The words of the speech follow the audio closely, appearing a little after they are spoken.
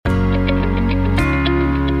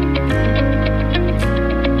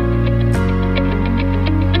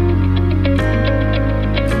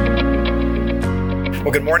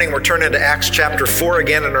Well, good morning. We're turning to Acts chapter 4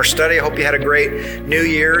 again in our study. I hope you had a great New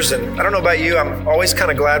Year's. And I don't know about you, I'm always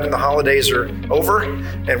kind of glad when the holidays are over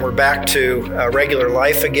and we're back to regular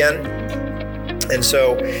life again. And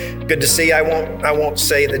so good to see you. I won't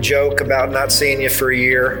say the joke about not seeing you for a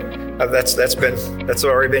year. That's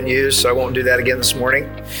already been used, so I won't do that again this morning.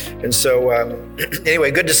 And so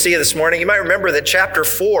anyway, good to see you this morning. You might remember that chapter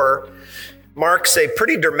 4 marks a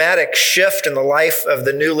pretty dramatic shift in the life of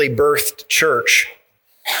the newly birthed church.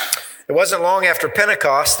 It wasn't long after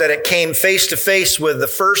Pentecost that it came face to face with the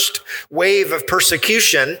first wave of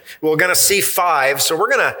persecution. We're going to see 5. So we're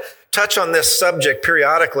going to touch on this subject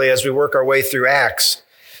periodically as we work our way through Acts.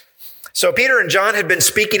 So Peter and John had been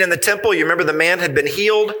speaking in the temple. You remember the man had been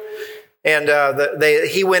healed, and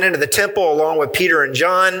he went into the temple along with Peter and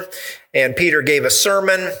John, and Peter gave a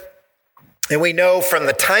sermon. And we know from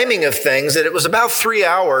the timing of things that it was about 3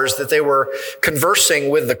 hours that they were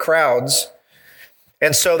conversing with the crowds.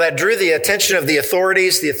 And so that drew the attention of the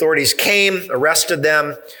authorities. The authorities came, arrested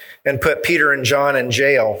them, and put Peter and John in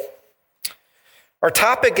jail. Our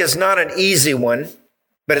topic is not an easy one,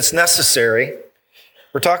 but it's necessary.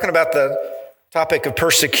 We're talking about the topic of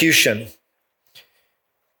persecution.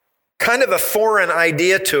 Kind of a foreign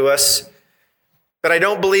idea to us, but I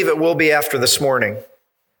don't believe it will be after this morning.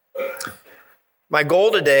 My goal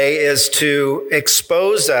today is to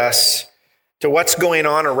expose us to what's going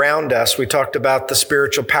on around us. We talked about the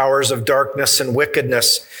spiritual powers of darkness and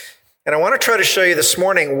wickedness. And I want to try to show you this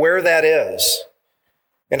morning where that is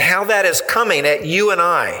and how that is coming at you and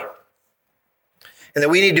I. And that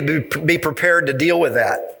we need to be prepared to deal with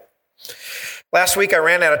that. Last week I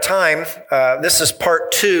ran out of time. This is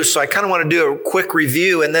part 2, so I kind of want to do a quick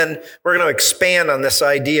review, and then we're going to expand on this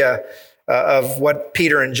idea of what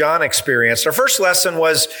Peter and John experienced. Our first lesson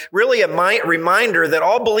was really a reminder that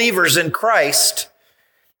all believers in Christ,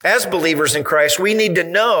 as believers in Christ, we need to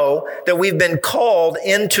know that we've been called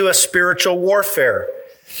into a spiritual warfare.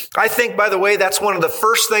 I think, by the way, that's one of the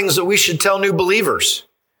first things that we should tell new believers,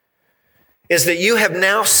 is that you have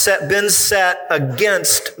now been set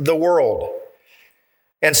against the world.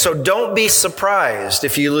 And so don't be surprised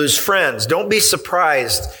if you lose friends. Don't be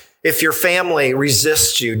surprised if your family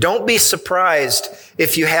resists you. Don't be surprised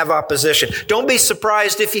if you have opposition. Don't be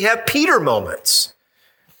surprised if you have Peter moments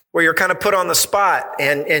where you're kind of put on the spot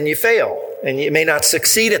and you fail and you may not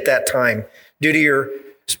succeed at that time due to your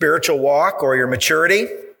spiritual walk or your maturity.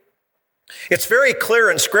 It's very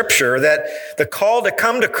clear in Scripture that the call to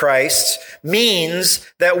come to Christ means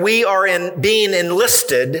that we are being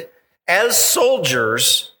enlisted as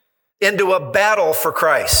soldiers into a battle for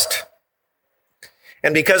Christ.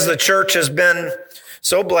 And because the church has been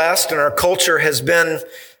so blessed and our culture has been,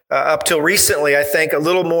 up till recently, I think, a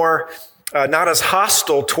little more not as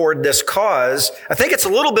hostile toward this cause, I think it's a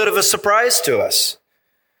little bit of a surprise to us.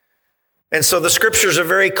 And so the scriptures are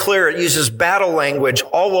very clear. It uses battle language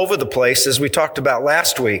all over the place, as we talked about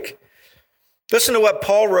last week. Listen to what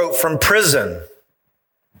Paul wrote from prison.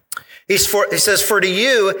 He says, "For to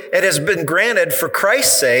you it has been granted for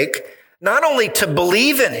Christ's sake, not only to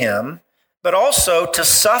believe in him, but also to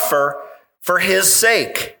suffer for his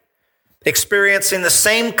sake, experiencing the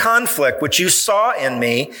same conflict which you saw in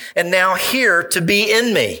me and now hear to be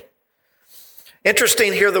in me."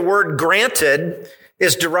 Interesting here, the word granted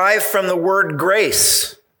is derived from the word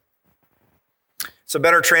grace. It's a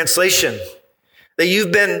better translation. That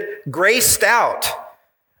you've been graced out,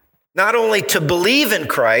 not only to believe in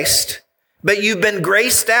Christ, but you've been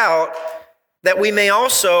graced out that we may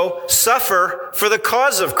also suffer for the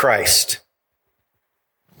cause of Christ.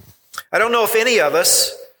 I don't know if any of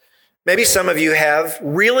us, maybe some of you have,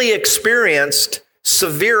 really experienced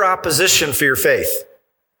severe opposition for your faith.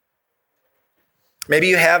 Maybe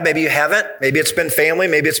you have, maybe you haven't. Maybe it's been family,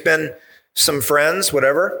 maybe it's been some friends,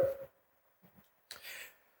 whatever.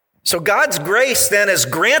 So God's grace then is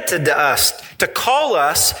granted to us to call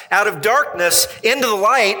us out of darkness into the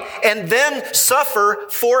light and then suffer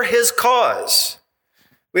for his cause.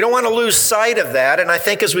 We don't want to lose sight of that. And I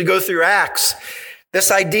think as we go through Acts, this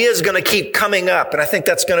idea is going to keep coming up, and I think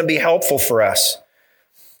that's going to be helpful for us.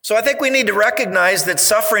 So I think we need to recognize that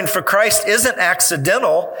suffering for Christ isn't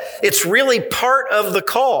accidental. It's really part of the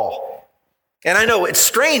call. And I know it's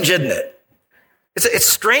strange, isn't it? It's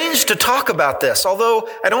strange to talk about this, although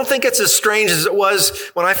I don't think it's as strange as it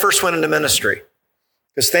was when I first went into ministry,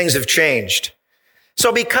 because things have changed.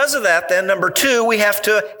 So because of that, then, number 2, we have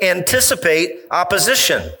to anticipate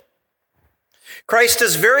opposition. Christ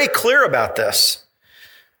is very clear about this.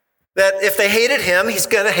 That if they hated him,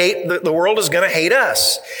 the world is going to hate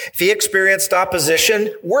us. If he experienced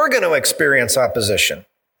opposition, we're going to experience opposition.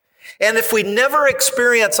 And if we never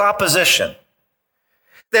experience opposition,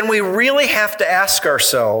 then we really have to ask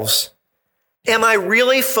ourselves, am I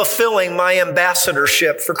really fulfilling my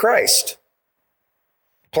ambassadorship for Christ?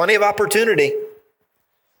 Plenty of opportunity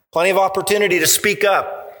to speak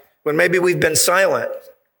up when maybe we've been silent.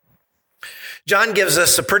 John gives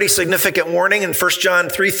us a pretty significant warning in 1 John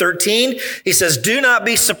 3:13. He says, do not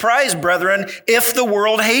be surprised, brethren, if the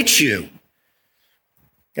world hates you.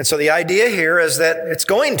 And so the idea here is that it's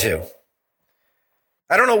going to.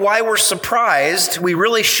 I don't know why we're surprised. We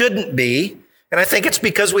really shouldn't be. And I think it's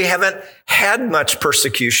because we haven't had much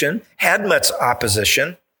persecution, had much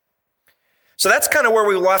opposition. So that's kind of where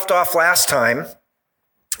we left off last time.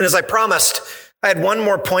 And as I promised, I had one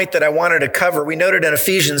more point that I wanted to cover. We noted in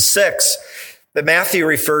Ephesians 6 that Matthew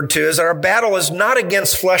referred to as our battle is not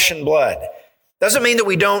against flesh and blood. Doesn't mean that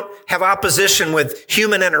we don't have opposition with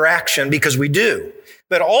human interaction, because we do.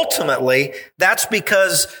 But ultimately, that's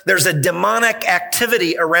because there's a demonic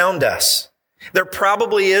activity around us. There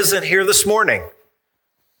probably isn't here this morning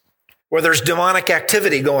where there's demonic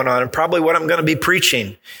activity going on, and probably what I'm going to be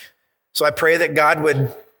preaching. So I pray that God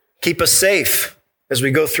would keep us safe as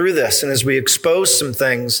we go through this and as we expose some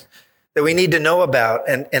things that we need to know about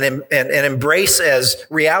and embrace as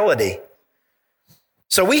reality.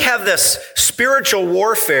 So we have this spiritual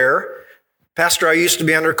warfare. Pastor I used to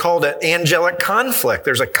be under called it angelic conflict.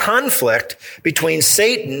 There's a conflict between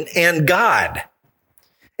Satan and God.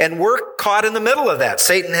 And we're caught in the middle of that.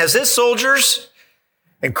 Satan has his soldiers,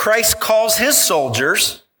 and Christ calls his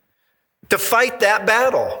soldiers to fight that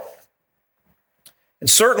battle. And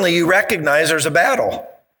certainly you recognize there's a battle.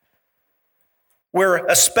 We're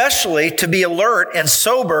especially to be alert and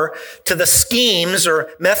sober to the schemes or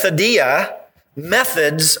methods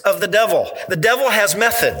of the devil. The devil has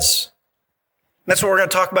methods. That's what we're going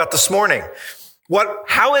to talk about this morning.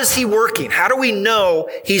 How is he working? How do we know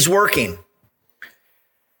he's working?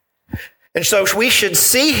 And so we should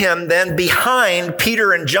see him then behind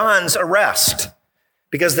Peter and John's arrest,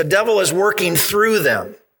 because the devil is working through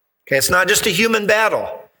them. Okay, it's not just a human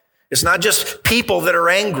battle. It's not just people that are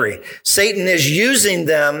angry. Satan is using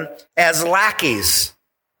them as lackeys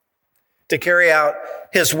to carry out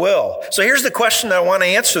his will. So here's the question that I want to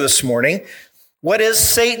answer this morning. What is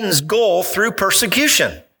Satan's goal through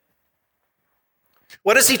persecution?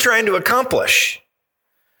 What is he trying to accomplish?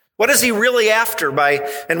 What is he really after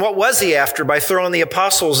and what was he after by throwing the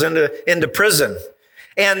apostles into prison?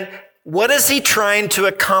 And what is he trying to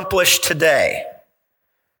accomplish today?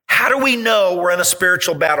 How do we know we're in a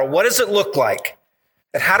spiritual battle? What does it look like?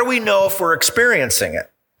 And how do we know if we're experiencing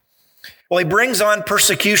it? Well, he brings on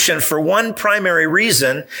persecution for one primary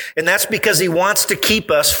reason, and that's because he wants to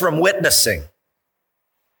keep us from witnessing.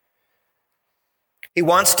 He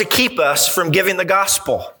wants to keep us from giving the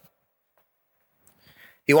gospel.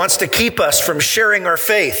 He wants to keep us from sharing our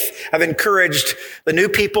faith. I've encouraged the new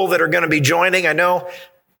people that are going to be joining. I know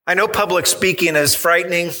public speaking is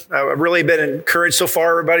frightening. I've really been encouraged so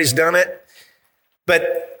far. Everybody's done it.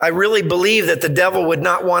 But I really believe that the devil would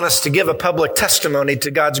not want us to give a public testimony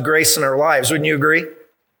to God's grace in our lives. Wouldn't you agree?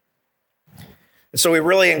 And so we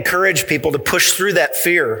really encourage people to push through that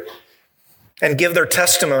fear and give their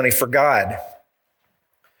testimony for God.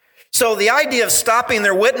 So the idea of stopping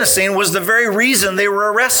their witnessing was the very reason they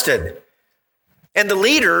were arrested. And the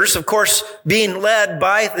leaders, of course, being led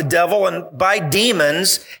by the devil and by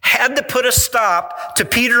demons, had to put a stop to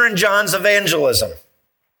Peter and John's evangelism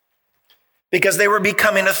because they were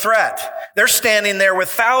becoming a threat. They're standing there with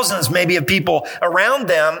thousands, maybe, of people around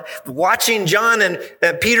them, watching John and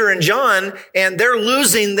Peter and John, and they're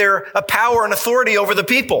losing their power and authority over the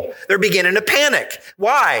people. They're beginning to panic.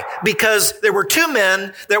 Why? Because there were two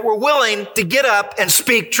men that were willing to get up and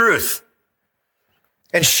speak truth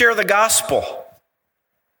and share the gospel.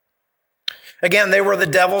 Again, they were the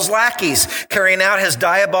devil's lackeys, carrying out his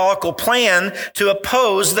diabolical plan to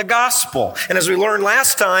oppose the gospel. And as we learned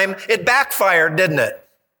last time, it backfired, didn't it?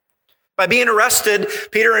 By being arrested,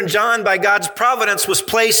 Peter and John, by God's providence, was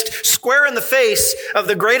placed square in the face of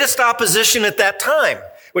the greatest opposition at that time,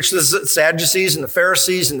 which was the Sadducees and the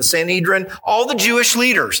Pharisees and the Sanhedrin, all the Jewish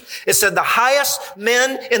leaders. It said the highest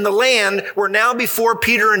men in the land were now before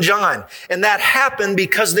Peter and John. And that happened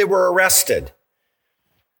because they were arrested,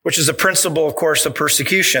 which is a principle, of course, of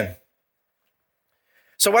persecution.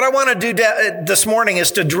 So what I want to do this morning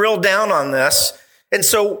is to drill down on this. And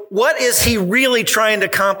so what is he really trying to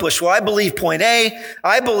accomplish? Well, I believe point A,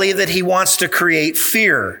 I believe that he wants to create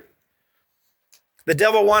fear. The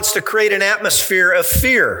devil wants to create an atmosphere of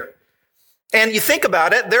fear. And you think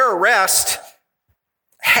about it, their arrest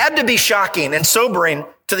had to be shocking and sobering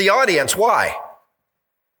to the audience. Why?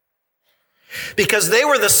 Because they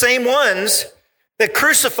were the same ones that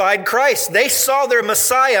crucified Christ. They saw their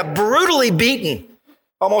Messiah brutally beaten,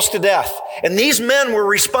 almost to death. And these men were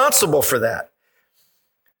responsible for that.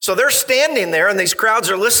 So they're standing there and these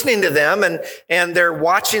crowds are listening to them and they're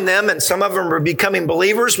watching them, and some of them are becoming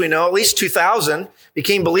believers. We know at least 2,000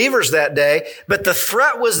 became believers that day, but the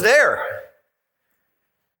threat was there.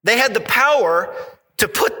 They had the power to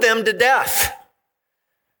put them to death.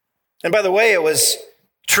 And by the way, it was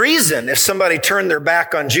treason if somebody turned their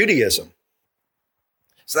back on Judaism.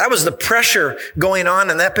 So that was the pressure going on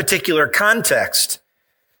in that particular context.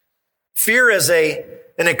 Fear is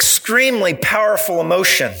an extremely powerful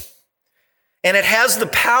emotion, and it has the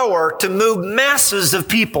power to move masses of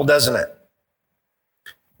people, doesn't it?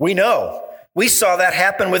 We know. We saw that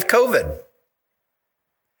happen with COVID.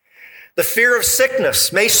 The fear of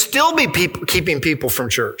sickness may still be keeping people from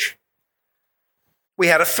church. We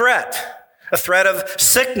had a threat of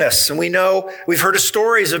sickness. And we know, we've heard of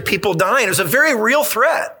stories of people dying. It was a very real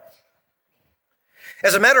threat.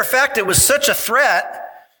 As a matter of fact, it was such a threat,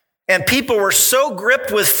 and people were so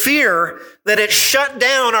gripped with fear that it shut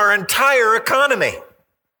down our entire economy.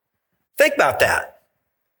 Think about that.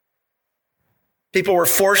 People were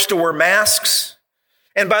forced to wear masks.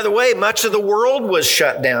 And by the way, much of the world was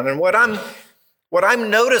shut down. And what I'm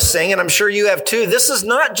noticing, and I'm sure you have too, this is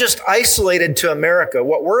not just isolated to America.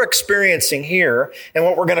 What we're experiencing here and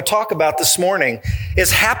what we're going to talk about this morning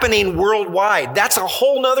is happening worldwide. That's a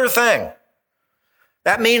whole nother thing.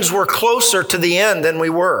 That means we're closer to the end than we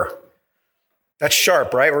were. That's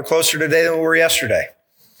sharp, right? We're closer today than we were yesterday.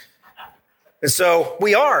 And so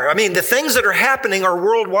we are. I mean, the things that are happening are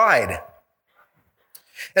worldwide.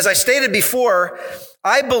 As I stated before,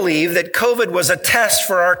 I believe that COVID was a test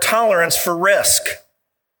for our tolerance for risk.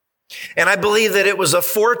 And I believe that it was a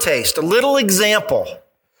foretaste, a little example.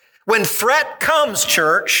 When threat comes,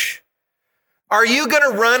 church, are you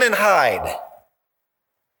going to run and hide?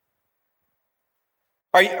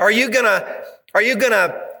 Are you going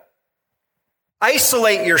to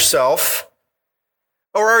isolate yourself,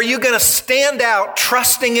 or are you going to stand out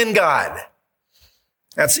trusting in God?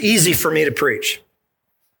 That's easy for me to preach.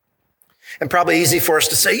 And probably easy for us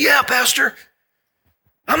to say, yeah, Pastor,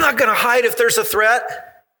 I'm not going to hide if there's a threat.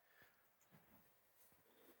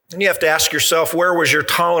 And you have to ask yourself, where was your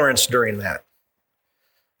tolerance during that?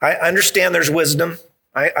 I understand there's wisdom.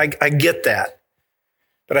 I get that.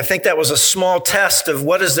 But I think that was a small test of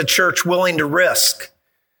what is the church willing to risk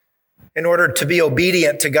in order to be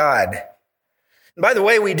obedient to God. And by the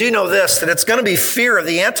way, we do know this, that it's going to be fear of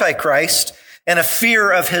the Antichrist and a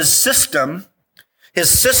fear of his system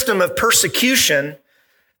of persecution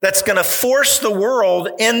that's going to force the world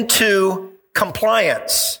into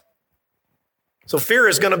compliance. So fear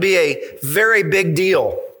is going to be a very big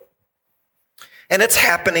deal. And it's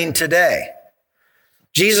happening today.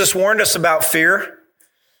 Jesus warned us about fear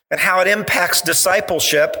and how it impacts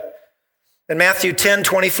discipleship. In Matthew 10,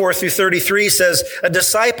 24 through 33 says, a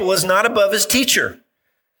disciple is not above his teacher,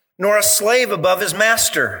 nor a slave above his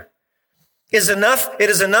master. It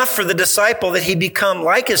is enough for the disciple that he become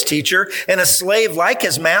like his teacher and a slave like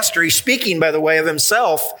his master. He's speaking, by the way, of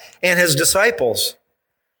himself and his disciples.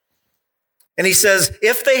 And he says,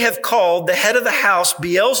 if they have called the head of the house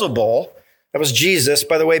Beelzebul, that was Jesus.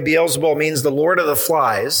 By the way, Beelzebul means the Lord of the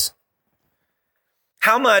Flies.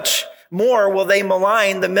 How much more will they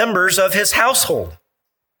malign the members of his household?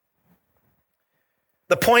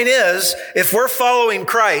 The point is, if we're following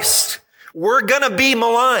Christ, we're going to be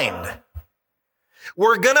maligned.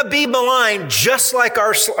 We're going to be maligned just like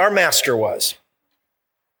our master was.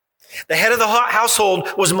 The head of the household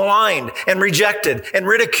was maligned and rejected and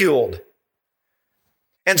ridiculed.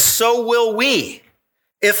 And so will we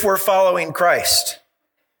if we're following Christ.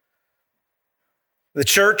 The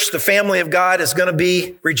church, the family of God, is going to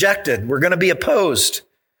be rejected. We're going to be opposed.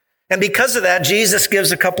 And because of that, Jesus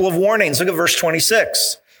gives a couple of warnings. Look at verse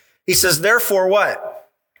 26. He says, therefore what?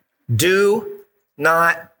 Do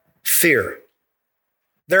not fear.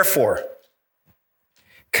 Therefore,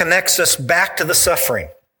 connects us back to the suffering,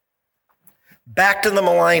 back to the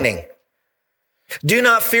maligning. Do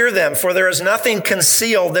not fear them, for there is nothing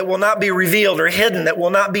concealed that will not be revealed or hidden that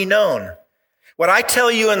will not be known. What I tell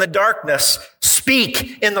you in the darkness,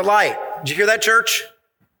 speak in the light. Did you hear that, church?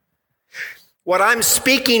 What I'm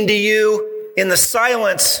speaking to you in the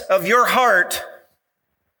silence of your heart,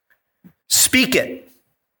 speak it.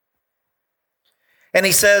 And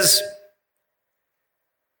he says,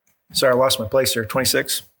 sorry, I lost my place here,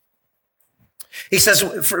 26. He says,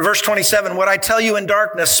 verse 27, what I tell you in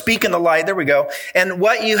darkness, speak in the light. There we go. And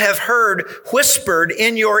what you have heard whispered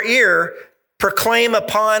in your ear, proclaim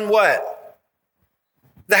upon what?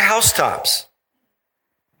 The housetops.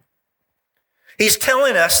 He's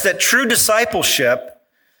telling us that true discipleship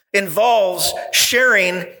involves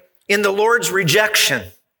sharing in the Lord's rejection.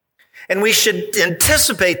 And we should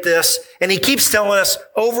anticipate this. And he keeps telling us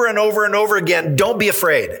over and over and over again, don't be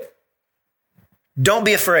afraid. Don't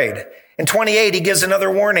be afraid. In 28, he gives another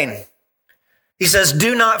warning. He says,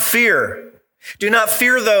 do not fear. Do not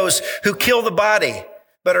fear those who kill the body,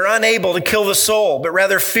 but are unable to kill the soul, but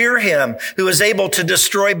rather fear him who is able to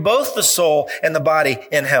destroy both the soul and the body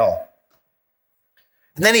in hell.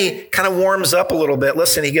 And then he kind of warms up a little bit.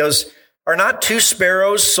 Listen, he goes, are not 2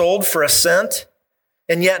 sparrows sold for a cent?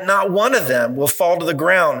 And yet not one of them will fall to the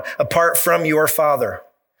ground apart from your Father.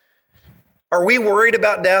 Are we worried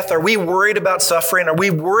about death? Are we worried about suffering? Are we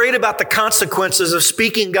worried about the consequences of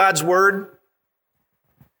speaking God's word?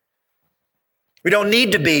 We don't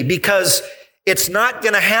need to be, because it's not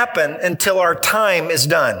going to happen until our time is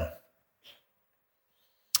done.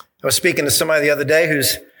 I was speaking to somebody the other day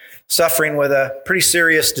who's suffering with a pretty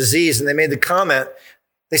serious disease, and they made the comment,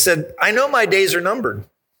 they said, I know my days are numbered.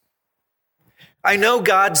 I know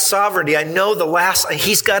God's sovereignty. I know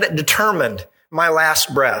he's got it determined, my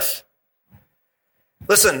last breath.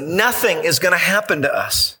 Listen, nothing is going to happen to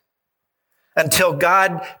us until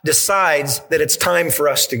God decides that it's time for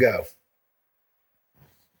us to go.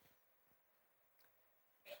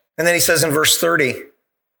 And then he says in verse 30,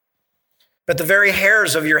 but the very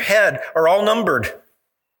hairs of your head are all numbered.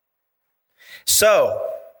 So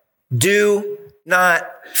do not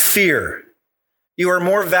fear. You are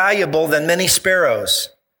more valuable than many sparrows.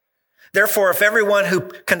 Therefore, if everyone who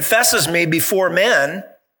confesses me before men,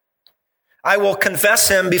 I will confess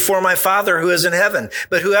him before my Father who is in heaven.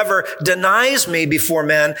 But whoever denies me before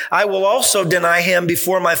men, I will also deny him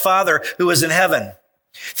before my Father who is in heaven.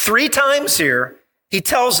 3 times here, he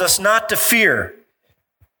tells us not to fear.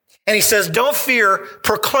 And he says, don't fear,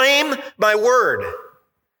 proclaim my word.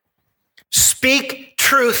 Speak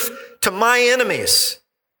truth to my enemies.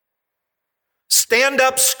 Stand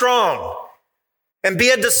up strong and be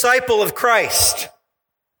a disciple of Christ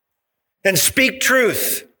and speak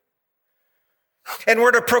truth. And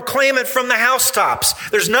we're to proclaim it from the housetops.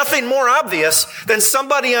 There's nothing more obvious than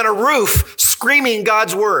somebody on a roof screaming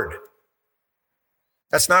God's word.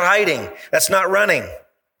 That's not hiding. That's not running.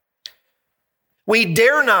 We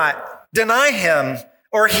dare not deny him,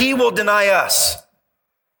 or he will deny us.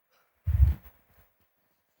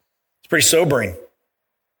 It's pretty sobering.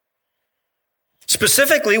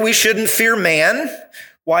 Specifically, we shouldn't fear man.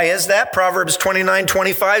 Why is that? Proverbs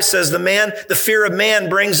 29:25 says, the fear of man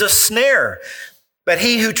brings a snare, but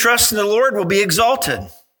he who trusts in the Lord will be exalted.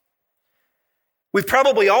 We've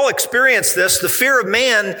probably all experienced this. The fear of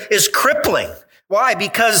man is crippling. Why?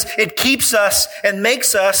 Because it keeps us and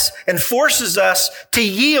makes us and forces us to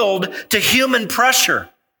yield to human pressure.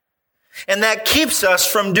 And that keeps us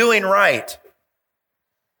from doing right.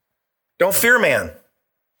 Don't fear man.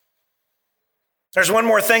 There's one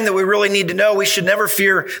more thing that we really need to know. We should never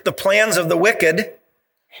fear the plans of the wicked.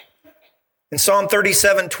 In Psalm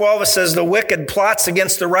 37:12, it says, the wicked plots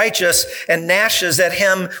against the righteous and gnashes at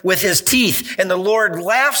him with his teeth, and the Lord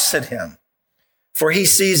laughs at him, for he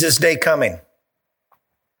sees his day coming.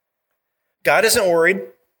 God isn't worried.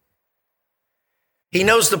 He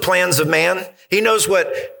knows the plans of man. He knows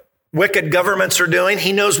what wicked governments are doing.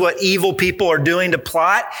 He knows what evil people are doing to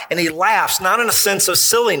plot, and he laughs, not in a sense of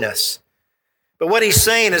silliness, but what he's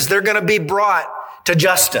saying is they're going to be brought to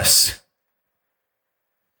justice.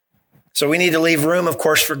 So we need to leave room, of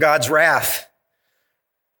course, for God's wrath.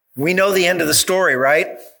 We know the end of the story,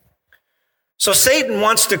 right? So Satan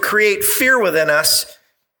wants to create fear within us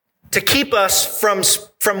to keep us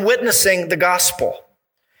from witnessing the gospel.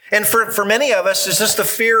 And for many of us, it's just the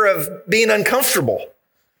fear of being uncomfortable.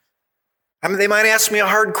 I mean, they might ask me a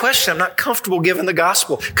hard question. I'm not comfortable giving the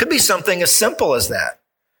gospel. Could be something as simple as that.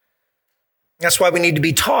 That's why we need to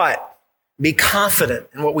be taught, be confident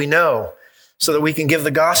in what we know, so that we can give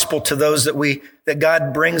the gospel to those that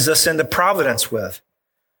God brings us into providence with.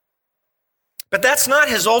 But that's not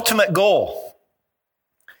his ultimate goal.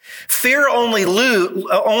 Fear only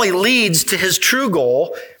leads to his true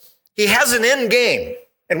goal. He has an end game.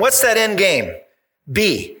 And what's that end game?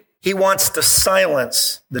 B, he wants to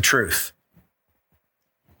silence the truth.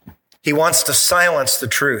 He wants to silence the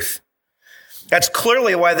truth. That's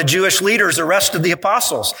clearly why the Jewish leaders arrested the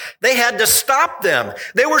apostles. They had to stop them.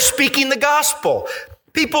 They were speaking the gospel.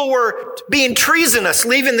 People were being treasonous,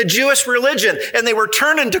 leaving the Jewish religion, and they were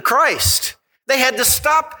turning to Christ. They had to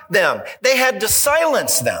stop them. They had to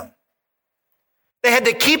silence them. They had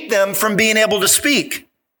to keep them from being able to speak.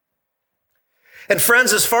 And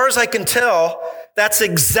friends, as far as I can tell, that's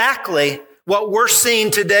exactly what we're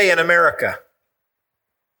seeing today in America.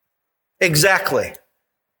 Exactly.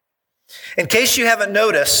 In case you haven't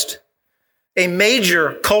noticed, a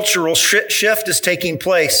major cultural shift is taking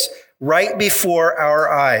place right before our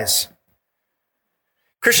eyes.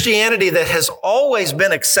 Christianity that has always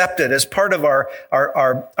been accepted as part of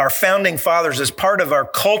our founding fathers, as part of our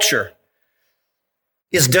culture,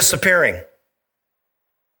 is disappearing.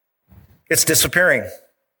 It's disappearing.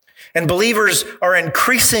 And believers are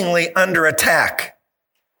increasingly under attack.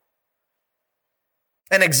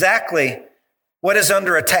 And exactly what is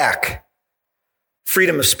under attack?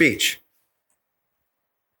 Freedom of speech.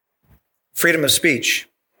 Freedom of speech.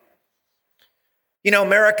 You know,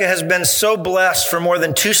 America has been so blessed for more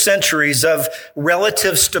than 2 centuries of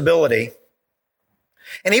relative stability.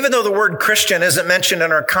 And even though the word Christian isn't mentioned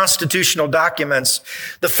in our constitutional documents,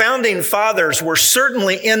 the founding fathers were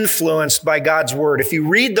certainly influenced by God's word. If you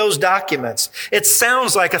read those documents, it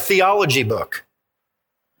sounds like a theology book.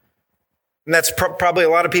 And that's probably a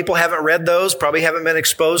lot of people haven't read those, probably haven't been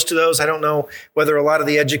exposed to those. I don't know whether a lot of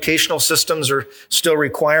the educational systems are still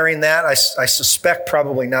requiring that. I suspect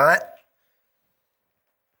probably not.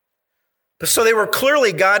 So they were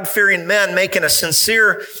clearly God-fearing men making a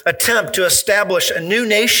sincere attempt to establish a new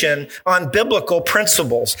nation on biblical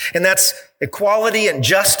principles. And that's equality and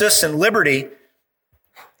justice and liberty.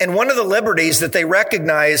 And one of the liberties that they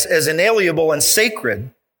recognized as inalienable and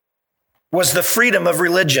sacred was the freedom of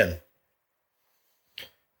religion.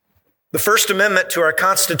 The First Amendment to our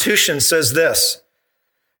Constitution says this: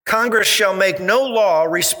 Congress shall make no law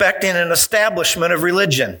respecting an establishment of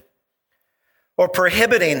religion, or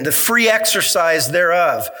prohibiting the free exercise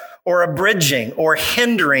thereof, or abridging or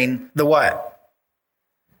hindering the what?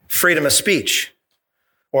 Freedom of speech,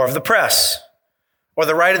 or of the press, or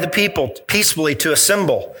the right of the people peacefully to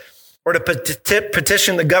assemble, or to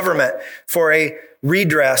petition the government for a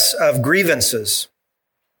redress of grievances.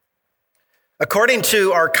 According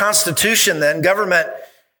to our Constitution, then, government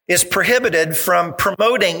is prohibited from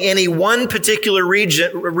promoting any one particular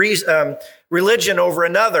religion over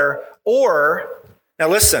another, or, now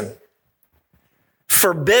listen,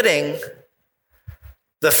 forbidding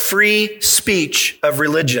the free speech of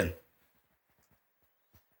religion.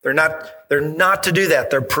 They're not to do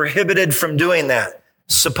that. They're prohibited from doing that,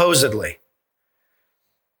 supposedly.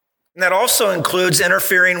 And that also includes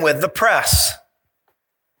interfering with the press.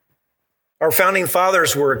 Our founding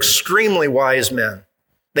fathers were extremely wise men.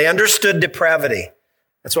 They understood depravity.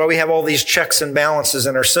 That's why we have all these checks and balances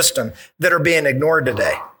in our system that are being ignored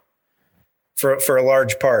today for a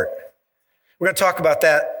large part. We're going to talk about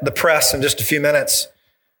that, the press, in just a few minutes.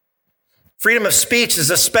 Freedom of speech is,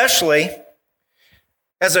 especially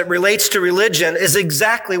as it relates to religion, is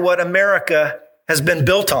exactly what America has been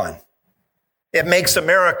built on. It makes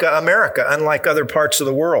America America, unlike other parts of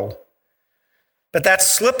the world. But that's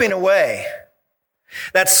slipping away.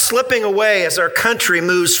 That's slipping away as our country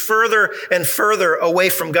moves further and further away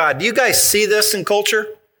from God. Do you guys see this in culture?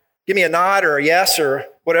 Give me a nod or a yes or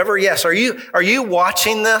whatever. Yes. Are you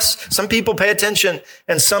watching this? Some people pay attention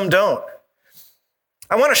and some don't.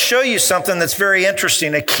 I want to show you something that's very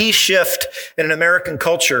interesting, a key shift in an American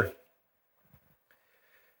culture.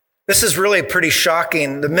 This is really pretty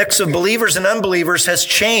shocking. The mix of believers and unbelievers has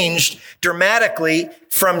changed dramatically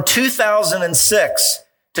from 2006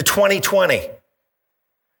 to 2020.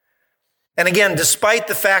 And again, despite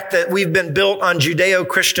the fact that we've been built on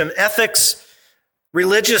Judeo-Christian ethics,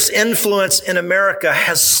 religious influence in America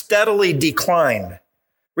has steadily declined.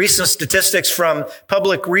 Recent statistics from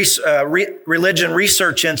Public Religion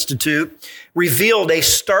Research Institute revealed a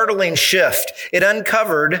startling shift. It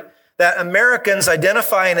uncovered that Americans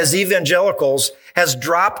identifying as evangelicals has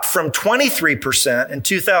dropped from 23% in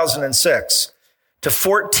 2006 to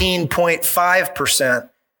 14.5%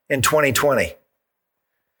 in 2020.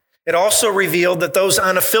 It also revealed that those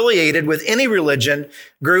unaffiliated with any religion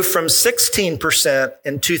grew from 16%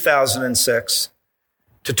 in 2006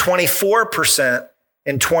 to 24%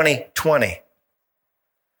 in 2020.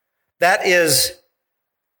 That is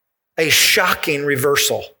a shocking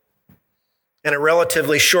reversal in a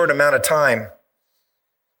relatively short amount of time.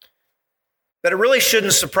 But it really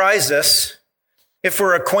shouldn't surprise us if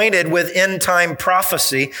we're acquainted with end-time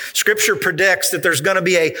prophecy. Scripture predicts that there's going to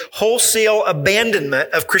be a wholesale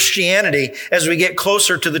abandonment of Christianity as we get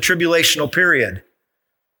closer to the tribulational period.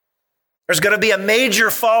 There's going to be a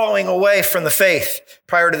major falling away from the faith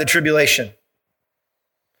prior to the tribulation.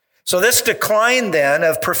 So this decline then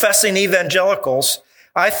of professing evangelicals,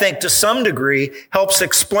 I think to some degree helps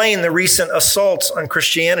explain the recent assaults on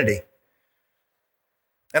Christianity.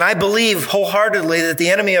 And I believe wholeheartedly that the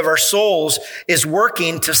enemy of our souls is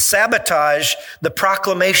working to sabotage the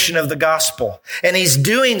proclamation of the gospel. And he's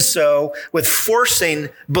doing so with forcing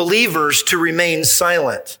believers to remain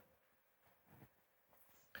silent.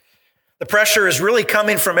 The pressure is really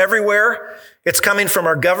coming from everywhere. It's coming from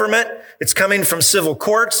our government. It's coming from civil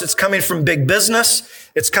courts. It's coming from big business.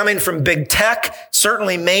 It's coming from big tech,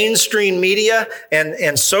 certainly mainstream media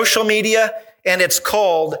and social media. And it's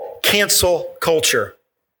called cancel culture.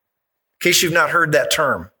 In case you've not heard that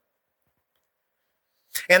term.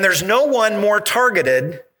 And there's no one more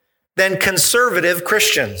targeted than conservative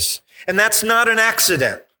Christians. And that's not an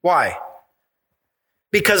accident. Why?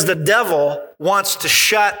 Because the devil wants to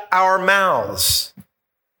shut our mouths.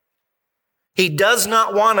 He does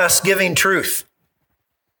not want us giving truth.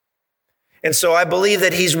 And so I believe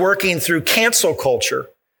that he's working through cancel culture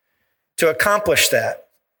to accomplish that.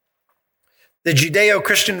 The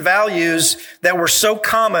Judeo-Christian values that were so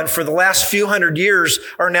common for the last few hundred years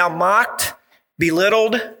are now mocked,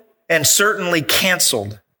 belittled, and certainly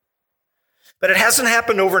canceled. But it hasn't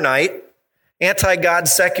happened overnight. Anti-God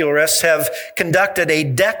secularists have conducted a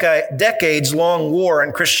decades-long war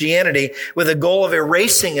on Christianity with a goal of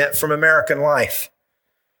erasing it from American life.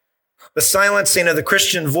 The silencing of the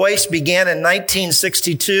Christian voice began in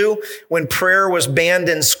 1962 when prayer was banned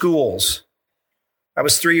in schools. I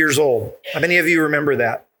was 3 years old. How many of you remember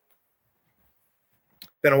that?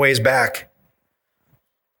 Been a ways back.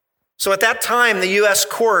 So at that time, the U.S.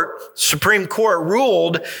 Supreme Court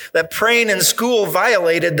ruled that praying in school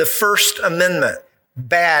violated the First Amendment.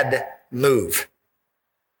 Bad move.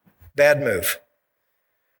 Bad move.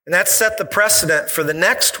 And that set the precedent for the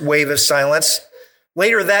next wave of silence.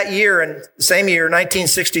 Later that year, in the same year,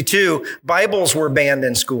 1962, Bibles were banned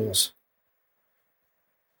in schools.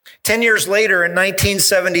 10 years later, in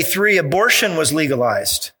 1973, abortion was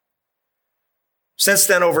legalized. Since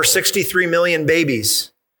then, over 63 million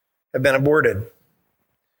babies have been aborted.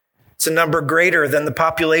 It's a number greater than the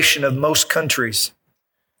population of most countries.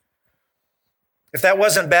 If that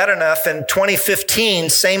wasn't bad enough, in 2015,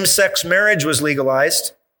 same-sex marriage was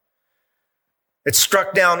legalized. It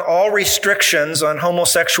struck down all restrictions on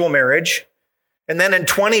homosexual marriage. And then in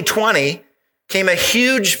 2020, came a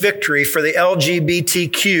huge victory for the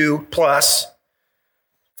LGBTQ+,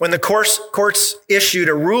 when the courts issued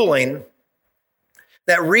a ruling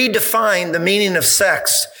that redefined the meaning of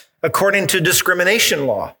sex according to discrimination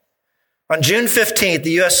law. On June 15th,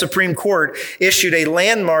 the U.S. Supreme Court issued a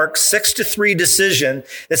landmark 6-3 decision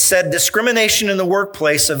that said discrimination in the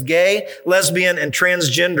workplace of gay, lesbian, and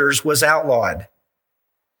transgenders was outlawed.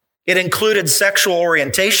 It included sexual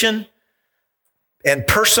orientation and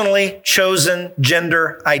personally chosen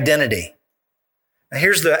gender identity. Now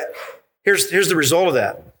here's the result of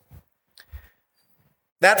that.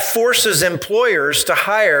 That forces employers to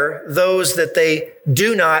hire those that they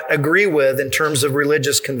do not agree with in terms of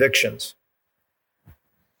religious convictions.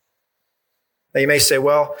 Now you may say,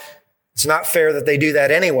 well, it's not fair that they do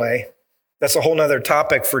that anyway. That's a whole nother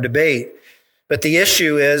topic for debate. But the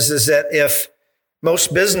issue is that if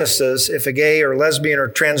most businesses, if a gay or lesbian or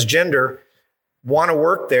transgender want to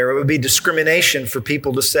work there, it would be discrimination for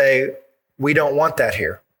people to say, we don't want that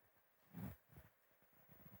here.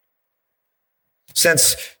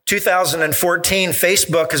 Since 2014,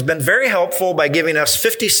 Facebook has been very helpful by giving us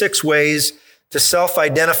 56 ways to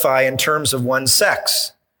self-identify in terms of one's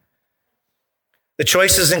sex. The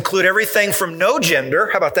choices include everything from no gender,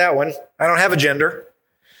 how about that one? I don't have a gender,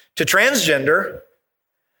 to transgender,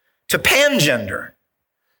 to pangender,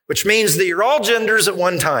 which means that you're all genders at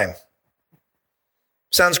one time.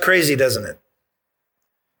 Sounds crazy, doesn't it?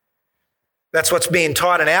 That's what's being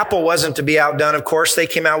taught, and Apple wasn't to be outdone, of course. They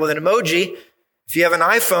came out with an emoji. If you have an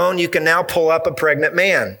iPhone, you can now pull up a pregnant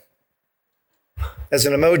man as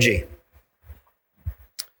an emoji.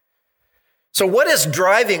 So what is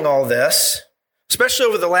driving all this, especially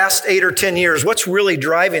over the last 8 or 10 years? What's really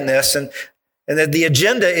driving this? And that the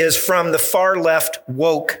agenda is from the far left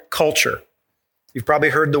woke culture. You've probably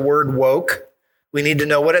heard the word woke. We need to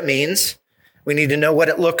know what it means. We need to know what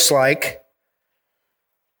it looks like.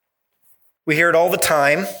 We hear it all the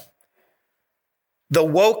time. The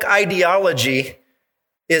woke ideology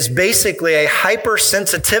is basically a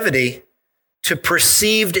hypersensitivity to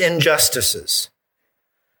perceived injustices.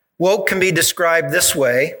 Woke can be described this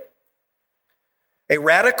way: a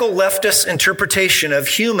radical leftist interpretation of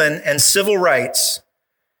human and civil rights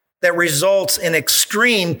that results in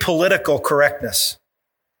extreme political correctness.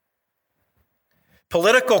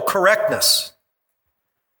 Political correctness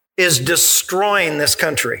is destroying this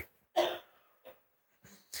country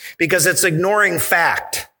because it's ignoring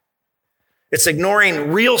fact. It's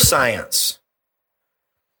ignoring real science.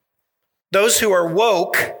 Those who are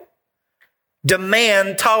woke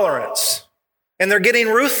demand tolerance, and they're getting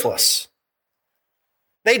ruthless.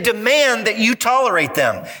 They demand that you tolerate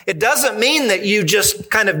them. It doesn't mean that you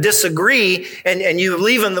just kind of disagree and you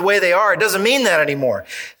leave them the way they are. It doesn't mean that anymore.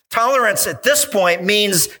 Tolerance at this point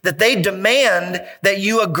means that they demand that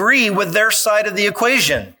you agree with their side of the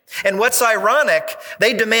equation. And what's ironic,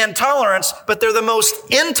 they demand tolerance, but they're the most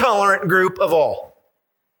intolerant group of all.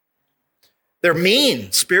 They're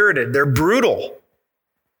mean-spirited. They're brutal.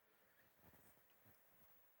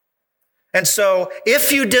 And so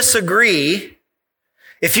if you disagree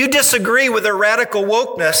with their radical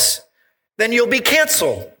wokeness, then you'll be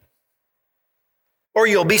canceled or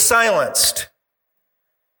you'll be silenced.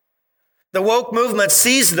 The woke movement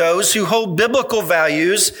sees those who hold biblical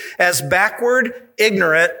values as backward,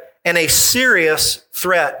 ignorant, and a serious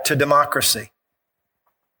threat to democracy.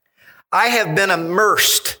 I have been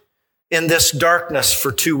immersed in this darkness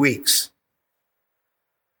for 2 weeks.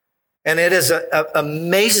 And it is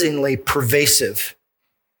amazingly pervasive.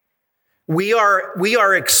 We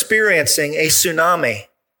are experiencing a tsunami.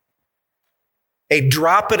 A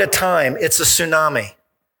drop at a time, it's a tsunami.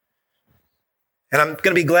 And I'm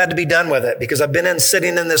going to be glad to be done with it because I've been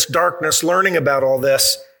sitting in this darkness learning about all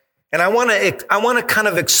this. And I want to kind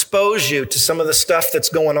of expose you to some of the stuff that's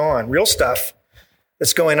going on, real stuff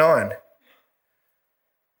that's going on.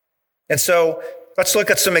 And so let's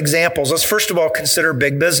look at some examples. Let's first of all consider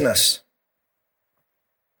big business.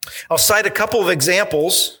 I'll cite a couple of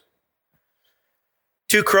examples.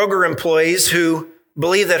 2 Kroger employees who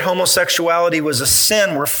believed that homosexuality was a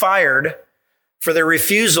sin were fired for their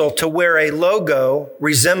refusal to wear a logo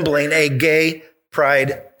resembling a gay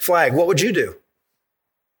pride flag. What would you do?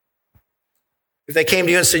 If they came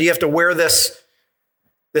to you and said, you have to wear this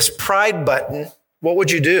pride button, what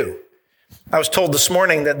would you do? I was told this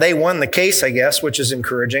morning that they won the case, I guess, which is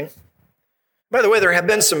encouraging. By the way, there have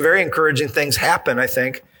been some very encouraging things happen, I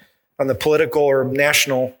think, on the political or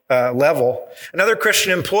national level. Another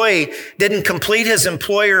Christian employee didn't complete his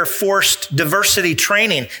employer-forced diversity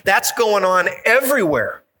training. That's going on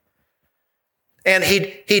everywhere. And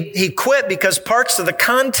he quit because parts of the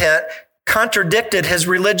content contradicted his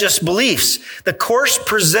religious beliefs. The course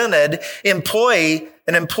presented an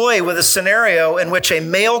employee with a scenario in which a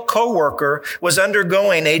male coworker was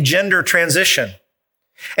undergoing a gender transition.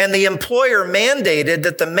 And the employer mandated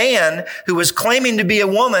that the man who was claiming to be a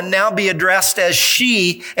woman now be addressed as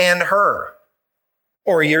she and her,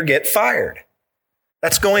 or you get fired.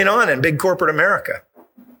 That's going on in big corporate America.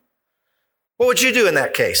 What would you do in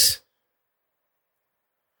that case?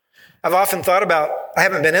 I've often thought about, I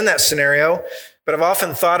haven't been in that scenario, but I've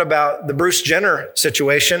often thought about the Bruce Jenner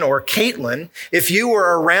situation or Caitlyn. If you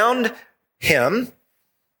were around him,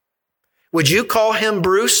 would you call him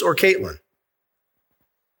Bruce or Caitlyn?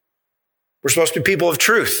 We're supposed to be people of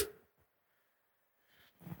truth.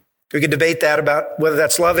 We could debate that about whether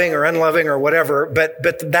that's loving or unloving or whatever, but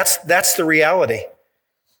that's the reality.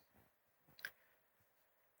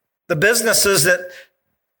 The businesses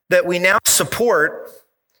that we now support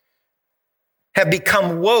have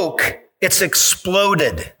become woke. It's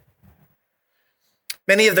exploded.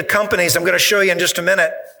 Many of the companies, I'm going to show you in just a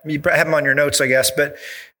minute, you have them on your notes, I guess, but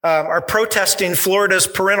are protesting Florida's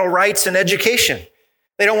parental rights in education.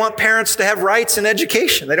 They don't want parents to have rights in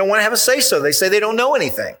education. They don't want to have a say-so. They say they don't know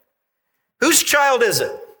anything. Whose child is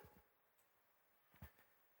it?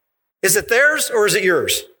 Is it theirs or is it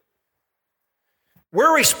yours?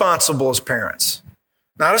 We're responsible as parents,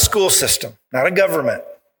 not a school system, not a government.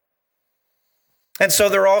 And so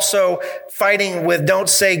they're also fighting with Don't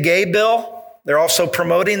Say Gay bill. They're also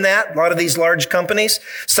promoting that, a lot of these large companies.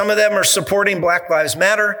 Some of them are supporting Black Lives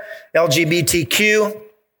Matter, LGBTQ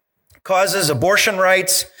causes, abortion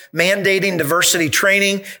rights, mandating diversity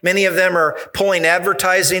training. Many of them are pulling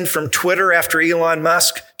advertising from Twitter after Elon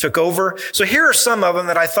Musk took over. So here are some of them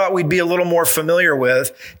that I thought we'd be a little more familiar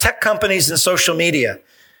with. Tech companies and social media.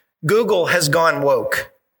 Google has gone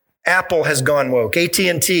woke. Apple has gone woke.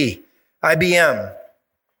 AT&T, IBM,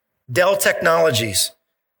 Dell Technologies,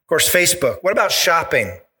 of course, Facebook. What about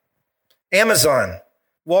shopping? Amazon,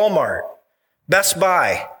 Walmart, Best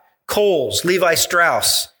Buy, Kohl's, Levi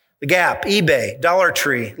Strauss, The Gap, eBay, Dollar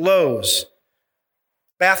Tree, Lowe's,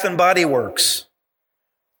 Bath and Body Works.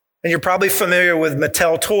 And you're probably familiar with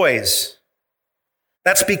Mattel Toys.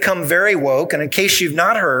 That's become very woke. And in case you've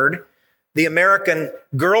not heard, the American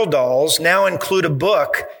Girl dolls now include a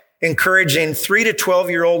book encouraging 3 to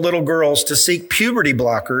 12-year-old little girls to seek puberty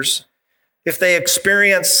blockers if they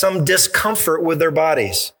experience some discomfort with their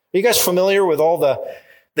bodies. Are you guys familiar with all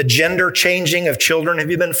the gender changing of children?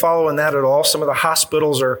 Have you been following that at all? Some of the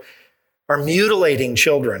hospitals are mutilating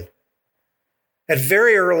children at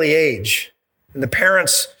very early age. And the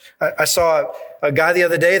parents, I saw a guy the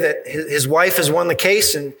other day that his wife has won the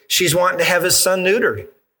case and she's wanting to have his son neutered.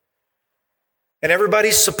 And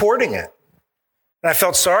everybody's supporting it. And I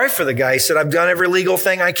felt sorry for the guy. He said, I've done every legal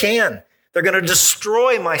thing I can. They're going to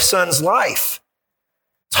destroy my son's life.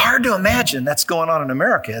 It's hard to imagine that's going on in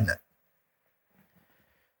America, isn't it?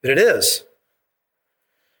 But it is.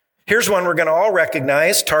 Here's one we're going to all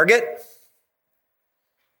recognize, Target.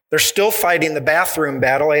 They're still fighting the bathroom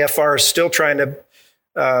battle. AFR is still trying to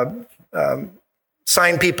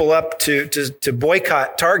sign people up to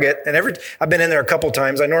boycott Target. And I've been in there a couple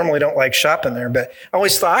times. I normally don't like shopping there, but I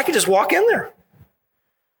always thought I could just walk in there.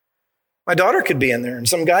 My daughter could be in there and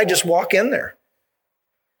some guy just walk in there.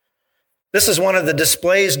 This is one of the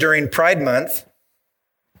displays during Pride Month.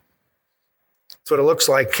 That's what it looks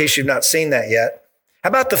like in case you've not seen that yet. How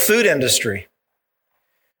about the food industry?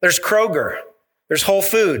 There's Kroger, there's Whole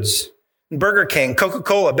Foods, Burger King,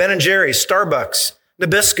 Coca-Cola, Ben & Jerry's, Starbucks,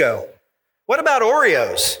 Nabisco. What about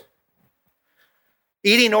Oreos?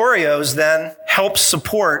 Eating Oreos then helps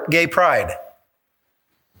support gay pride.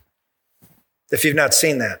 If you've not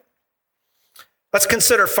seen that. Let's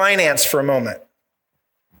consider finance for a moment.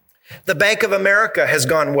 The Bank of America has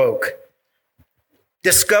gone woke.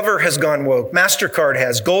 Discover has gone woke. MasterCard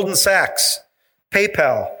has. Goldman Sachs,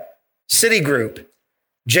 PayPal, Citigroup,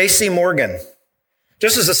 JC Morgan.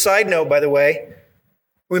 Just as a side note, by the way,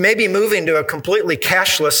 we may be moving to a completely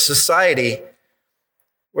cashless society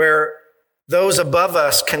where those above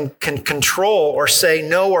us can control or say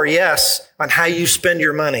no or yes on how you spend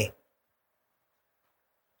your money.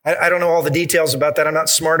 I don't know all the details about that. I'm not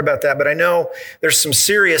smart about that, but I know there's some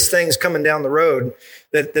serious things coming down the road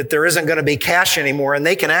that there isn't going to be cash anymore, and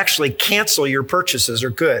they can actually cancel your purchases or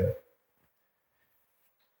could.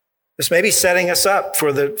 This may be setting us up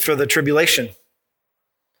for the tribulation.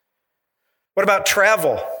 What about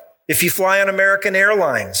travel? If you fly on American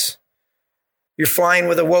Airlines, you're flying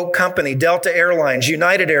with a woke company, Delta Airlines,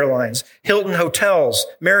 United Airlines, Hilton Hotels,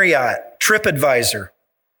 Marriott, TripAdvisor.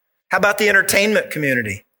 How about the entertainment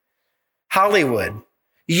community? Hollywood.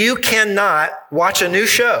 You cannot watch a new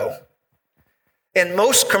show in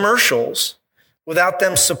most commercials without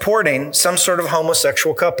them supporting some sort of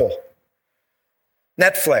homosexual couple.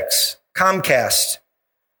 Netflix, Comcast,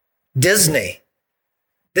 Disney.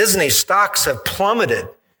 Disney stocks have plummeted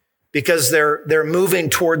because they're moving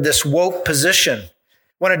toward this woke position.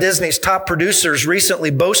 One of Disney's top producers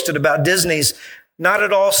recently boasted about Disney's not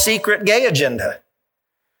at all secret gay agenda.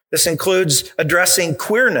 This includes addressing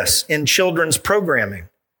queerness in children's programming.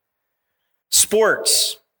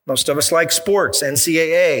 Sports. Most of us like sports.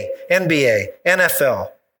 NCAA, NBA, NFL,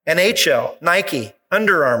 NHL, Nike,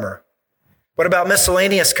 Under Armour. What about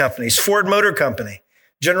miscellaneous companies? Ford Motor Company,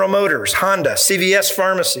 General Motors, Honda, CVS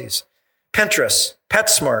Pharmacies, Pinterest,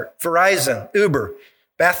 PetSmart, Verizon, Uber,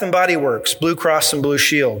 Bath & Body Works, Blue Cross and Blue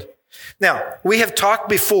Shield. Now, we have talked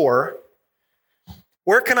before,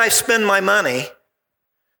 where can I spend my money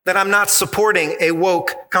that I'm not supporting a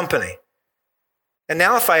woke company? And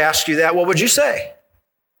now if I asked you that, what would you say?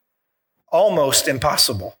 Almost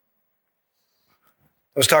impossible.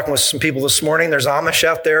 I was talking with some people this morning. There's Amish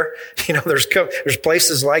out there. There's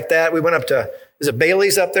places like that. We went up to, is it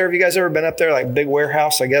Bailey's up there? Have you guys ever been up there? Like big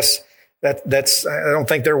warehouse, I guess. That's I don't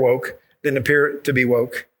think they're woke. Didn't appear to be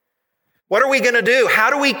woke. What are we going to do? How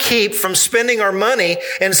do we keep from spending our money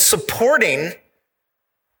and supporting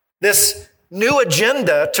this new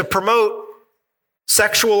agenda to promote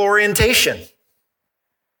sexual orientation?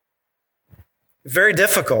 Very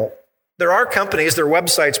difficult. There are companies, there are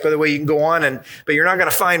websites, by the way, you can go on, but you're not going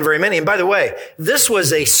to find very many. And by the way, this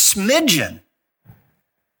was a smidgen,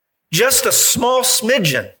 just a small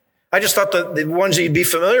smidgen. I just thought the ones that you'd be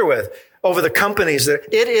familiar with over the companies.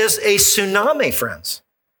 It is a tsunami, friends.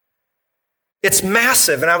 It's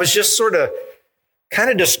massive. And I was just sort of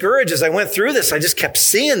kind of discouraged as I went through this. I just kept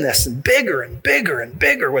seeing this and bigger and bigger and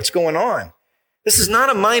bigger what's going on. This is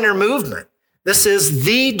not a minor movement. This is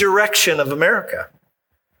the direction of America.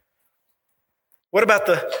 What about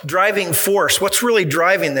the driving force? What's really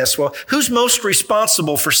driving this? Well, who's most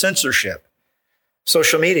responsible for censorship?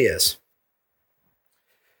 Social media is.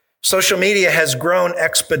 Social media has grown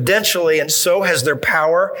exponentially, and so has their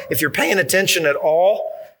power. If you're paying attention at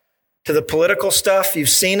all to the political stuff, you've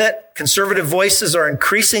seen it. Conservative voices are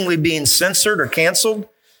increasingly being censored or canceled.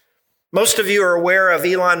 Most of you are aware of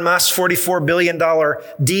Elon Musk's $44 billion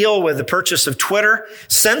deal with the purchase of Twitter.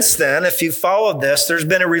 Since then, if you followed this, there's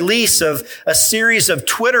been a release of a series of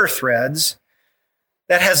Twitter threads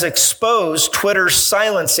that has exposed Twitter's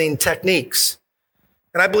silencing techniques.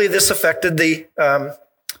 And I believe this affected the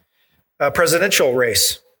presidential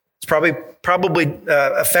race. It's probably probably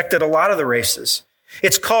affected a lot of the races.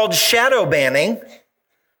 It's called shadow banning.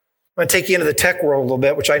 I'm going to take you into the tech world a little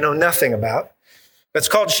bit, which I know nothing about. But it's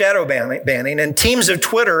called shadow banning. And teams of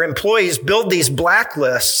Twitter employees build these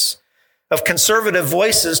blacklists of conservative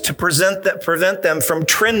voices to prevent them from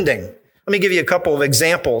trending. Let me give you a couple of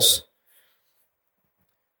examples.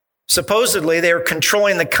 Supposedly, they were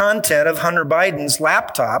controlling the content of Hunter Biden's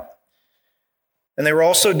laptop. And they were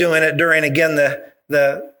also doing it during, again,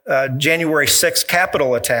 the January 6th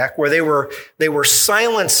Capitol attack, where they were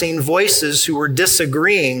silencing voices who were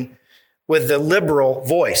disagreeing with the liberal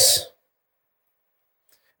voice.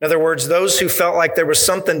 In other words, those who felt like there was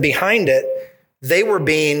something behind it, they were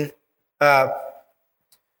being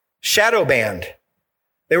shadow banned.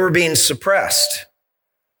 They were being suppressed.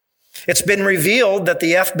 It's been revealed that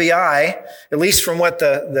the FBI, at least from what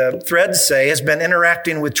the threads say, has been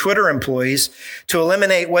interacting with Twitter employees to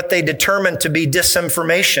eliminate what they determined to be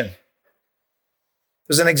disinformation.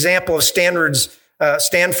 There's an example of Stanford's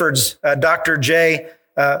Dr. Jay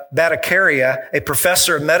Bhattacharya, a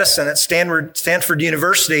professor of medicine at Stanford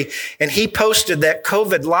University, and he posted that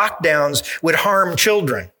COVID lockdowns would harm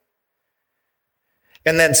children.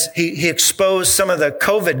 And then he exposed some of the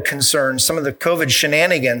COVID concerns, some of the COVID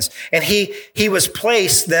shenanigans. And he was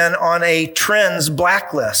placed then on a trends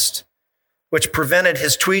blacklist, which prevented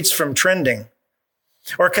his tweets from trending.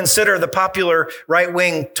 Or consider the popular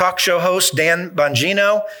right-wing talk show host, Dan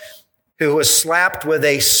Bongino, who was slapped with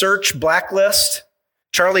a search blacklist.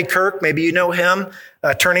 Charlie Kirk, maybe you know him,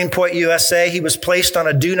 Turning Point USA, he was placed on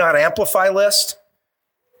a do not amplify list.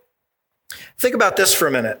 Think about this for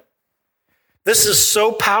a minute. This is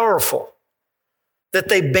so powerful that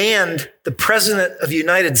they banned the President of the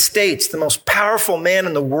United States, the most powerful man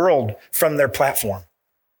in the world, from their platform.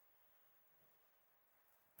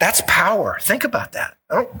 That's power. Think about that.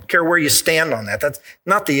 I don't care where you stand on that. That's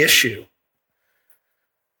not the issue.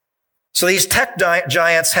 So these tech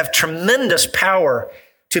giants have tremendous power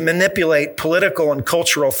to manipulate political and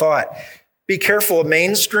cultural thought. Be careful of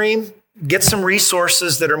mainstream. Get some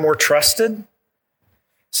resources that are more trusted.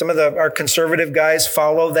 Some of our conservative guys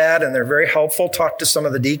follow that, and they're very helpful. Talk to some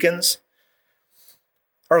of the deacons.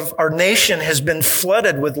 Our nation has been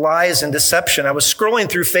flooded with lies and deception. I was scrolling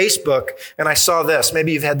through Facebook, and I saw this.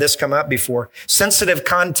 Maybe you've had this come up before. Sensitive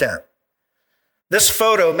content. This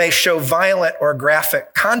photo may show violent or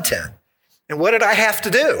graphic content. And what did I have to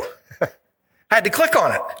do? I had to click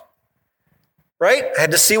on it, right? I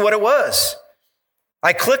had to see what it was.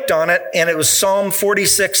 I clicked on it, and it was Psalm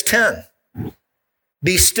 46:10.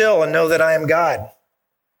 Be still and know that I am God.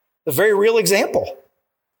 A very real example.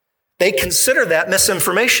 They consider that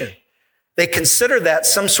misinformation. They consider that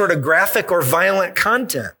some sort of graphic or violent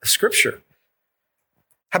content of Scripture.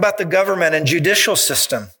 How about the government and judicial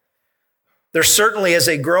system? There certainly is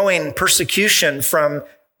a growing persecution from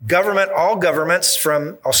all governments,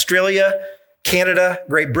 from Australia, Canada,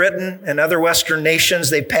 Great Britain, and other Western nations.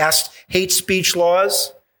 They passed hate speech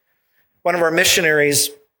laws. One of our missionaries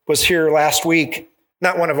was here last week.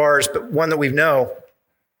 Not one of ours, but one that we know,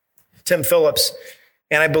 Tim Phillips.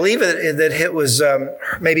 And I believe that it was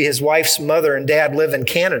maybe his wife's mother and dad live in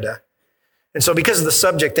Canada. And so because of the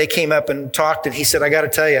subject, they came up and talked, and he said, I got to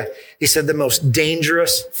tell you, he said, the most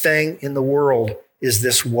dangerous thing in the world is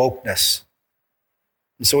this wokeness.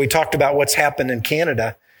 And so we talked about what's happened in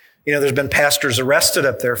Canada. You know, there's been pastors arrested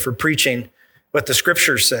up there for preaching what the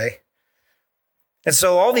Scriptures say. And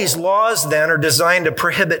so all these laws then are designed to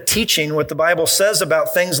prohibit teaching what the Bible says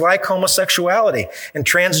about things like homosexuality and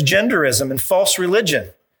transgenderism and false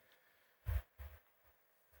religion.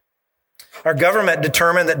 Our government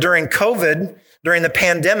determined that during COVID, during the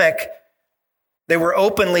pandemic, they were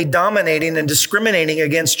openly dominating and discriminating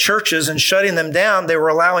against churches and shutting them down. They were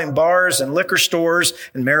allowing bars and liquor stores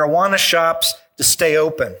and marijuana shops to stay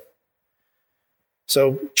open.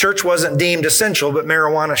 So church wasn't deemed essential, but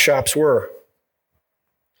marijuana shops were.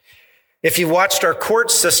 If you've watched our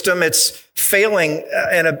court system, it's failing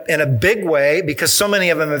in a big way because so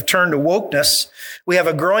many of them have turned to wokeness. We have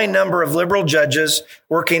a growing number of liberal judges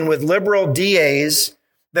working with liberal DAs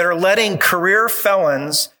that are letting career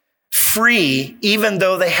felons free even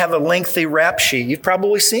though they have a lengthy rap sheet. You've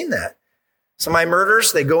probably seen that. Somebody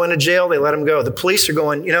murders, they go into jail, they let them go. The police are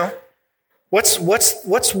going, why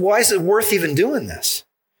is it worth even doing this?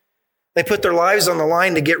 They put their lives on the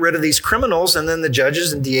line to get rid of these criminals, and then the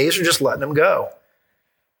judges and DAs are just letting them go.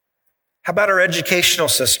 How about our educational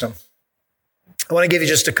system? I want to give you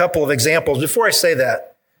just a couple of examples. Before I say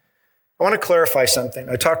that, I want to clarify something.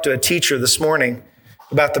 I talked to a teacher this morning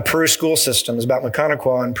about the Peru school systems, about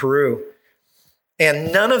Macanaqua in Peru,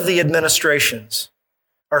 and none of the administrations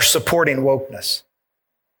are supporting wokeness.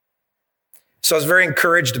 So I was very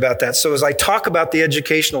encouraged about that. So as I talk about the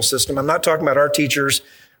educational system, I'm not talking about our teachers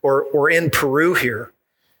or in Peru here,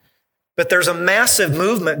 but there's a massive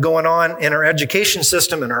movement going on in our education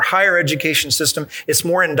system, in our higher education system. It's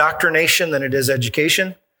more indoctrination than it is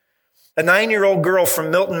education. A 9-year-old girl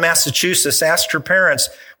from Milton, Massachusetts asked her parents,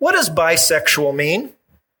 "What does bisexual mean?"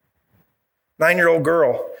 9-year-old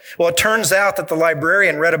girl. Well, it turns out that the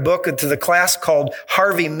librarian read a book to the class called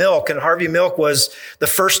Harvey Milk, and Harvey Milk was the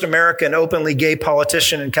first American openly gay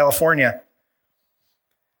politician in California.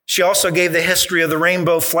 She also gave the history of the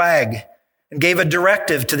rainbow flag and gave a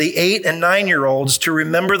directive to the 8 and 9-year-olds to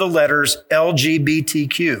remember the letters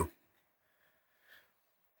LGBTQ.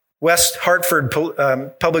 West Hartford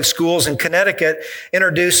Public Schools in Connecticut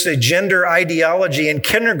introduced a gender ideology in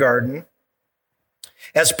kindergarten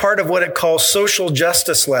as part of what it calls social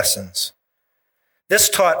justice lessons. This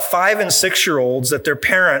taught 5 and 6-year-olds that their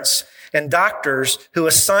parents and doctors who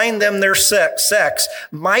assigned them their sex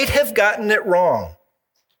might have gotten it wrong.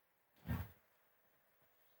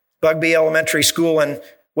 Bugby Elementary School in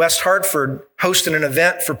West Hartford hosted an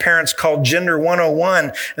event for parents called Gender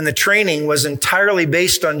 101, and the training was entirely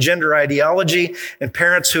based on gender ideology, and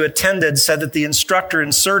parents who attended said that the instructor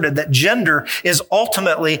inserted that gender is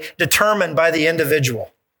ultimately determined by the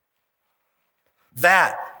individual.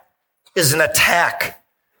 That is an attack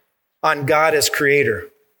on God as creator.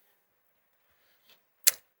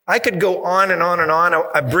 I could go on and on and on.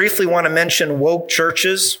 I briefly want to mention woke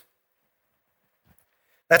churches.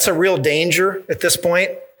 That's a real danger at this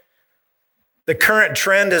point. The current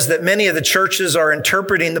trend is that many of the churches are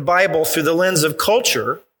interpreting the Bible through the lens of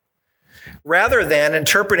culture rather than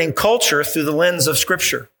interpreting culture through the lens of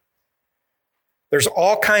Scripture. There's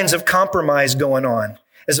all kinds of compromise going on.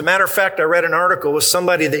 As a matter of fact, I read an article with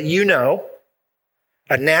somebody that you know,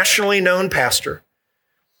 a nationally known pastor,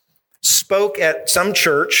 spoke at some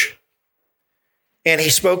church, and he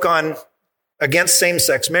spoke on against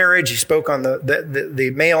same-sex marriage. He spoke on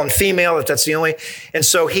the male and female, that's the only. And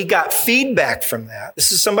so he got feedback from that.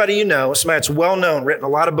 This is somebody you know, somebody that's well-known, written a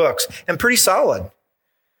lot of books, and pretty solid.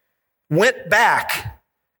 Went back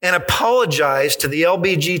and apologized to the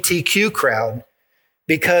LGBTQ crowd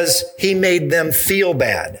because he made them feel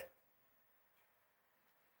bad.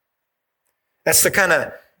 That's the kind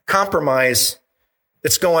of compromise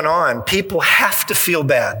that's going on. People have to feel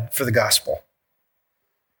bad for the gospel.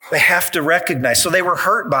 They have to recognize. So they were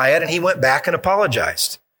hurt by it, and he went back and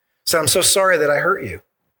apologized. So I'm so sorry that I hurt you.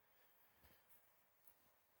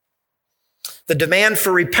 The demand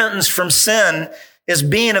for repentance from sin is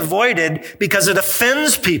being avoided because it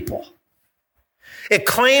offends people. It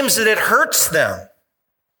claims that it hurts them.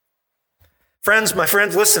 Friends, my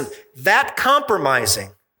friends, listen, that compromising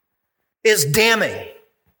is damning.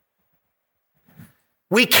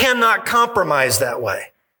 We cannot compromise that way.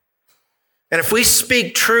 And if we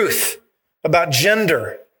speak truth about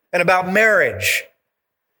gender and about marriage,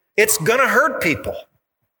 it's going to hurt people.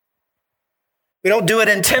 We don't do it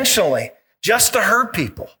intentionally, just to hurt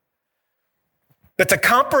people. But to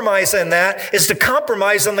compromise in that is to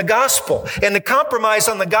compromise on the gospel. And to compromise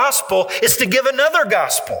on the gospel is to give another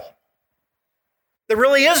gospel. There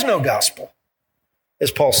really is no gospel,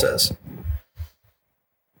 as Paul says.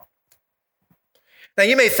 Now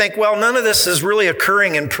you may think, well, none of this is really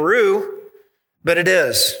occurring in Peru. But it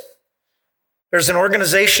is. There's an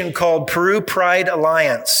organization called Peru Pride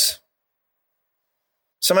Alliance.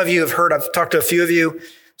 Some of you have heard, I've talked to a few of you,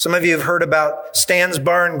 some of you have heard about Stan's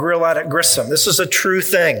Bar and Grill out at Grissom. This is a true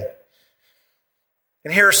thing.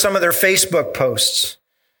 And here are some of their Facebook posts.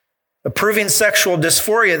 Approving sexual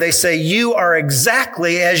dysphoria, they say, you are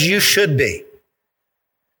exactly as you should be.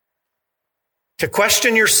 To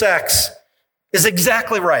question your sex is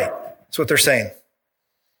exactly right. That's what they're saying.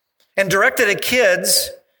 And directed at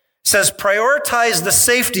kids, says prioritize the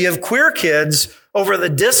safety of queer kids over the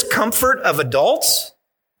discomfort of adults.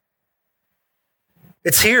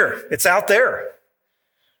 It's here. It's out there.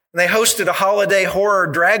 And they hosted a holiday horror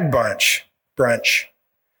drag brunch.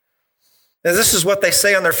 Now, this is what they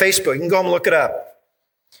say on their Facebook. You can go home and look it up.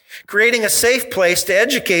 Creating a safe place to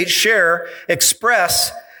educate, share,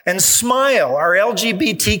 express, and smile. Our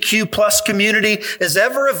LGBTQ plus community is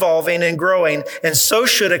ever evolving and growing, and so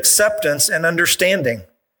should acceptance and understanding.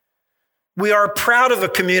 We are proud of a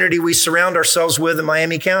community we surround ourselves with in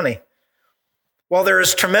Miami County. While there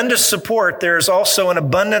is tremendous support, there is also an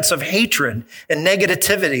abundance of hatred and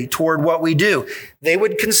negativity toward what we do. They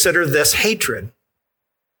would consider this hatred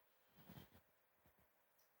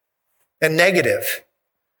and negative.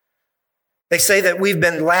 They say that we've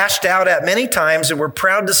been lashed out at many times, and we're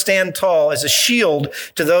proud to stand tall as a shield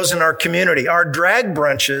to those in our community. Our drag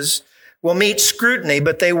brunches will meet scrutiny,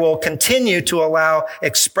 but they will continue to allow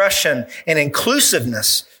expression and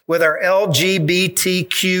inclusiveness with our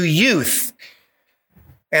LGBTQ youth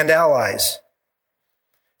and allies.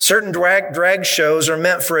 Certain drag shows are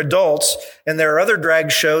meant for adults, and there are other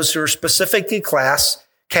drag shows who are specifically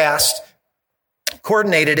cast,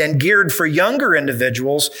 coordinated, and geared for younger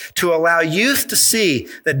individuals to allow youth to see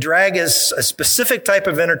that drag is a specific type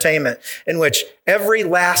of entertainment in which every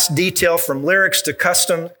last detail from lyrics to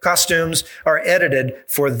costumes are edited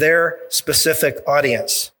for their specific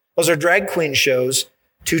audience. Those are drag queen shows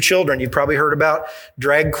to children. You've probably heard about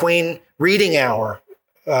Drag Queen Reading Hour.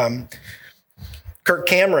 Kirk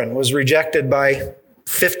Cameron was rejected by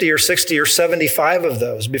 50 or 60 or 75 of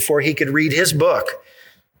those before he could read his book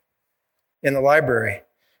in the library.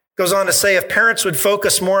 Goes on to say, if parents would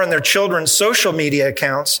focus more on their children's social media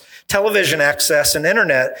accounts, television access, and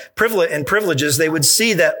internet privileges, they would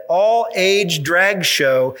see that all age drag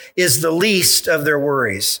show is the least of their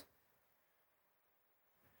worries.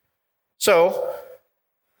 So,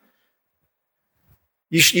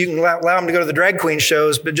 you can allow them to go to the drag queen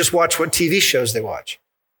shows, but just watch what TV shows they watch.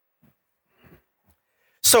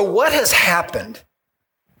 So what has happened?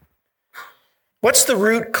 What's the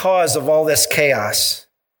root cause of all this chaos?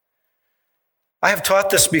 I have taught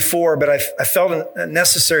this before, but I felt it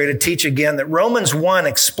necessary to teach again that Romans 1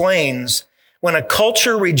 explains when a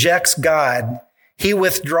culture rejects God, he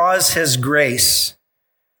withdraws his grace,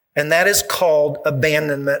 and that is called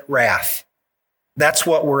abandonment wrath. That's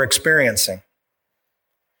what we're experiencing.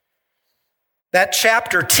 That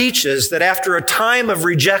chapter teaches that after a time of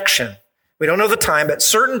rejection, we don't know the time, but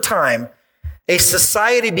certain time, a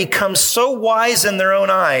society becomes so wise in their own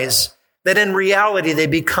eyes that in reality they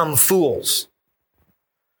become fools.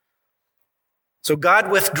 So God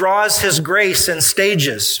withdraws his grace in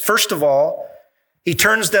stages. First of all, he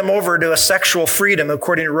turns them over to a sexual freedom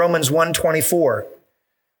according to Romans 1:24.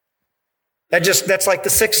 That's like the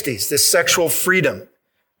 60s, this sexual freedom. It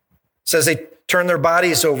says they turn their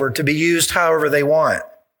bodies over to be used however they want.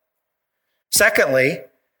 Secondly,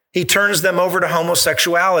 he turns them over to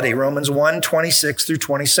homosexuality, Romans 1:26 through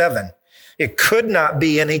 27. It could not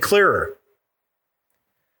be any clearer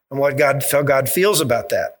on how God feels about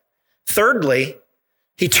that. Thirdly,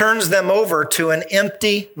 he turns them over to an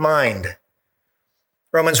empty mind,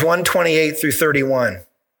 Romans 1:28 through 31.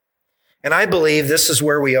 And I believe this is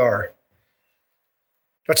where we are.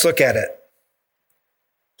 Let's look at it.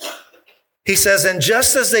 He says, and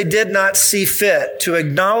just as they did not see fit to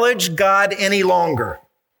acknowledge God any longer.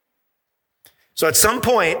 So at some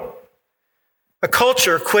point, a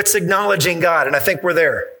culture quits acknowledging God, and I think we're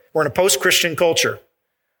there. We're in a post-Christian culture.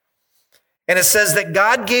 And it says that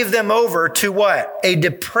God gave them over to what? A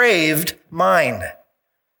depraved mind.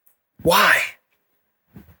 Why?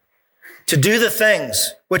 To do the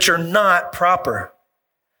things which are not proper.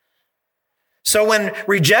 So when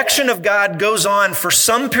rejection of God goes on for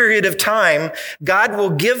some period of time, God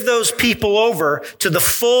will give those people over to the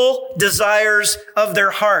full desires of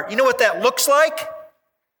their heart. You know what that looks like?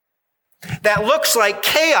 That looks like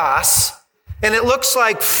chaos, and it looks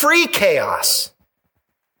like free chaos.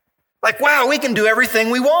 Like, wow, we can do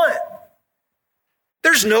everything we want.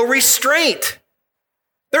 There's no restraint.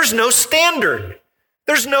 There's no standard.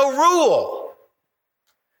 There's no rule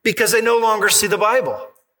because they no longer see the Bible.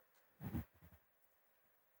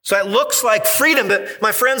 So it looks like freedom, but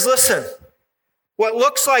my friends, listen. What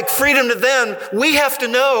looks like freedom to them, we have to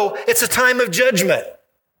know it's a time of judgment.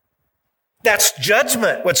 That's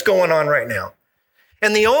judgment, what's going on right now.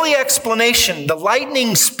 And the only explanation, the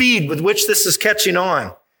lightning speed with which this is catching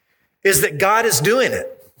on, is that God is doing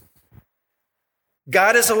it.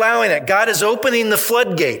 God is allowing it. God is opening the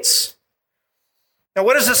floodgates. Now,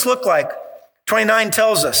 what does this look like? 29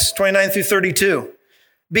 tells us, 29 through 32.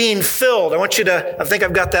 Being filled. I think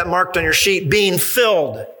I've got that marked on your sheet. Being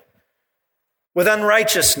filled with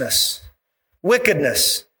unrighteousness,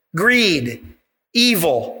 wickedness, greed,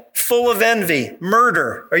 evil, full of envy,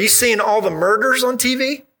 murder. Are you seeing all the murders on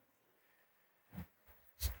TV?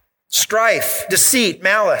 Strife, deceit,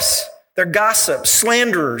 malice. They're gossips,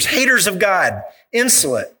 slanderers, haters of God,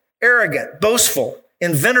 insolent, arrogant, boastful,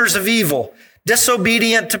 inventors of evil,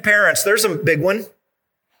 disobedient to parents. There's a big one.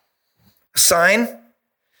 A sign.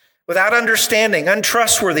 Without understanding,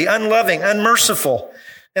 untrustworthy, unloving, unmerciful.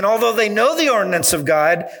 And although they know the ordinance of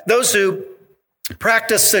God, those who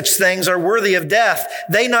practice such things are worthy of death.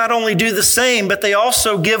 They not only do the same, but they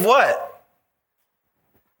also give what?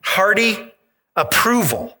 Hearty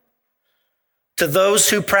approval to those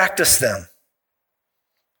who practice them.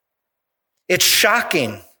 It's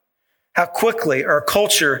shocking how quickly our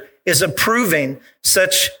culture is approving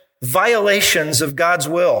such violations of God's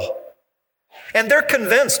will. And they're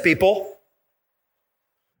convinced, people.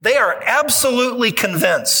 They are absolutely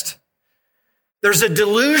convinced. There's a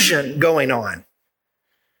delusion going on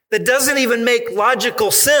that doesn't even make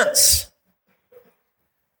logical sense.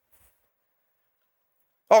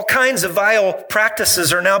 All kinds of vile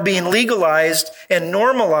practices are now being legalized and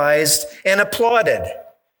normalized and applauded.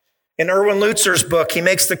 In Erwin Lutzer's book, he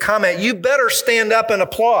makes the comment, you better stand up and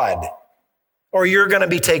applaud or you're going to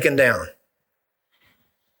be taken down.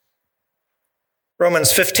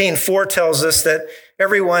 Romans 15:4 tells us that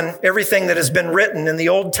everything that has been written in the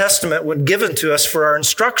Old Testament was given to us for our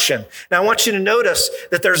instruction. Now I want you to notice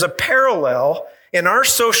that there's a parallel in our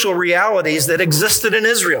social realities that existed in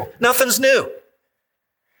Israel. Nothing's new.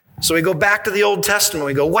 So we go back to the Old Testament.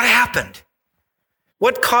 We go, what happened?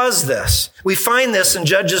 What caused this? We find this in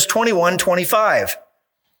Judges 21:25.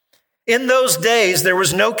 In those days, there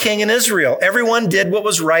was no king in Israel. Everyone did what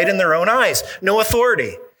was right in their own eyes. No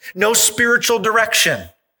authority, no spiritual direction.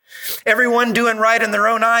 Everyone doing right in their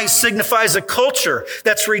own eyes signifies a culture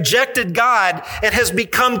that's rejected God and has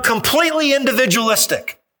become completely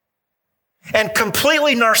individualistic and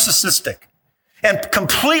completely narcissistic and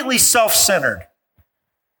completely self-centered.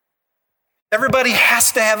 Everybody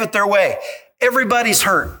has to have it their way. Everybody's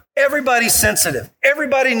hurt. Everybody's sensitive.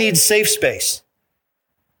 Everybody needs safe space.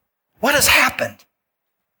 What has happened?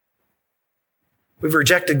 We've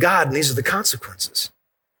rejected God, and these are the consequences.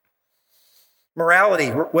 Morality,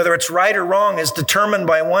 whether it's right or wrong, is determined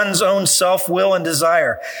by one's own self-will and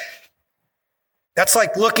desire. That's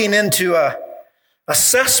like looking into a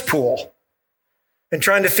cesspool and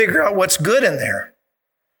trying to figure out what's good in there.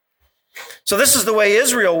 So this is the way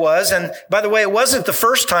Israel was. And by the way, it wasn't the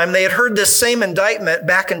first time. They had heard this same indictment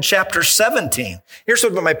back in chapter 17. Here's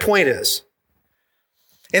what my point is.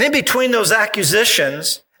 And in between those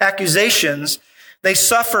accusations, they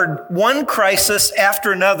suffered one crisis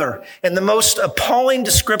after another, and the most appalling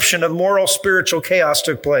description of moral spiritual chaos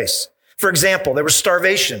took place. For example, there was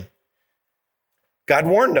starvation. God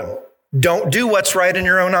warned them, don't do what's right in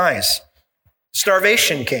your own eyes.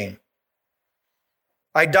 Starvation came.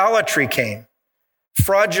 Idolatry came.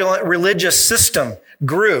 Fraudulent religious system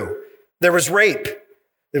grew. There was rape.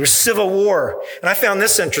 There was civil war. And I found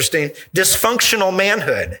this interesting, dysfunctional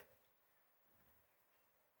manhood.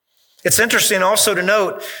 It's interesting also to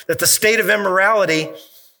note that the state of immorality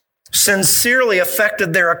sincerely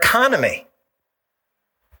affected their economy.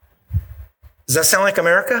 Does that sound like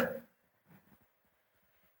America?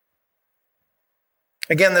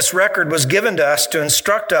 Again, this record was given to us to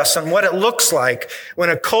instruct us on what it looks like when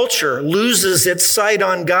a culture loses its sight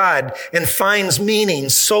on God and finds meaning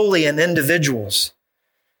solely in individuals.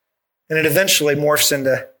 And it eventually morphs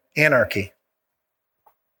into anarchy.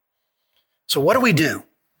 So what do we do?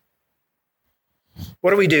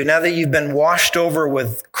 What do we do now that you've been washed over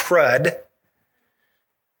with crud?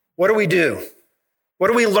 What do we do? What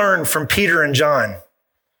do we learn from Peter and John?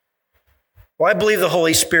 Well, I believe the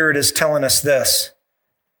Holy Spirit is telling us this.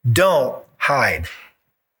 Don't hide.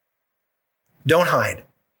 Don't hide.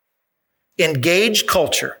 Engage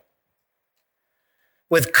culture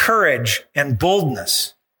with courage and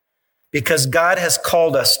boldness because God has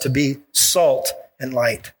called us to be salt and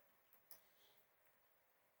light.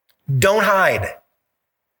 Don't hide.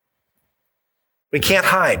 We can't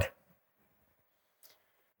hide.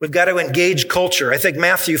 We've got to engage culture. I think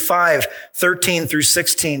Matthew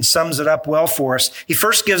 5:13-16 sums it up well for us. He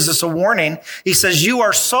first gives us a warning. He says, you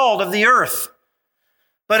are salt of the earth.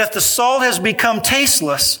 But if the salt has become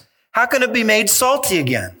tasteless, how can it be made salty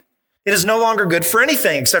again? It is no longer good for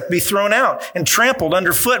anything except to be thrown out and trampled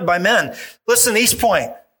underfoot by men. Listen, East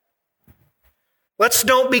Point. Let's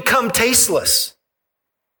don't become tasteless.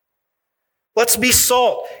 Let's be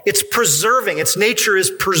salt. It's preserving. Its nature is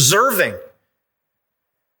preserving.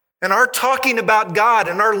 And our talking about God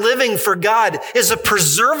and our living for God is a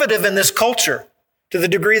preservative in this culture to the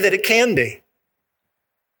degree that it can be.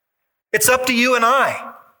 It's up to you and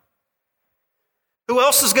I. Who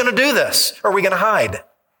else is going to do this? Or are we going to hide?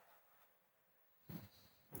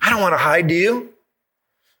 I don't want to hide, do you?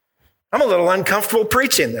 I'm a little uncomfortable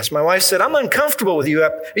preaching this. My wife said, I'm uncomfortable with you.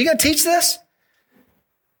 Are you going to teach this?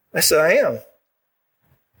 I said, I am.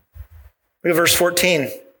 Look at verse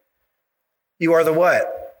 14. You are the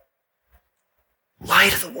what?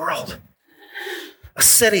 Light of the world. A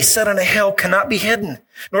city set on a hill cannot be hidden,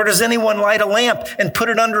 nor does anyone light a lamp and put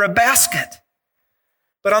it under a basket,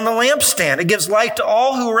 but on the lampstand. It gives light to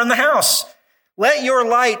all who are in the house. Let your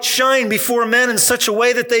light shine before men in such a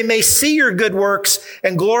way that they may see your good works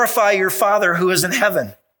and glorify your Father who is in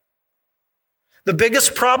heaven. The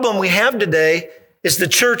biggest problem we have today is the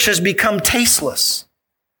church has become tasteless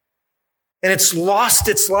and it's lost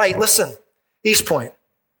its light. Listen, East Point,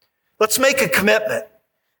 let's make a commitment.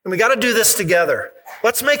 And we got to do this together.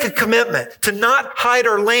 Let's make a commitment to not hide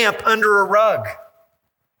our lamp under a rug.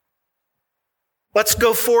 Let's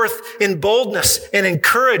go forth in boldness and in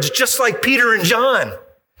courage, just like Peter and John.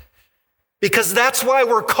 Because that's why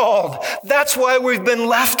we're called. That's why we've been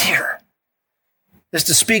left here, is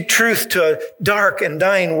to speak truth to a dark and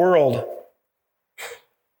dying world.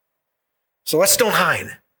 So let's don't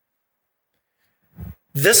hide.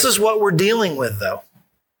 This is what we're dealing with, though.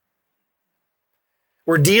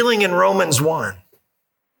 We're dealing in Romans 1.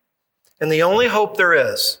 And the only hope there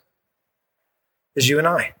is you and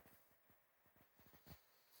I.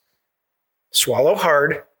 Swallow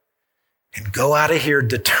hard and go out of here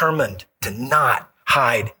determined to not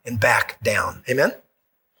hide and back down. Amen?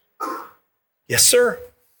 Yes, sir.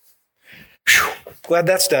 Whew. Glad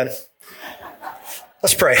that's done.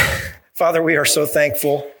 Let's pray. Father, we are so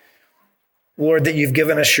thankful, Lord, that you've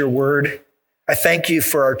given us your word. I thank you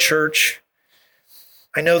for our church.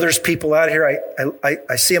 I know there's people out here.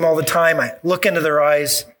 I see them all the time. I look into their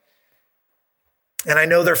eyes, and I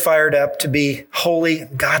know they're fired up to be holy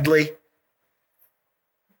and godly,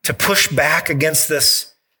 to push back against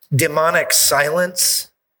this demonic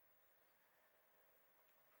silence.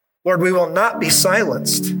 Lord, we will not be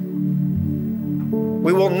silenced.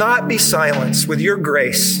 We will not be silenced with your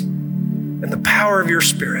grace and the power of your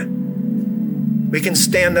Spirit. We can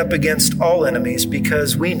stand up against all enemies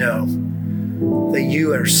because we know that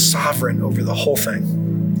you are sovereign over the whole thing.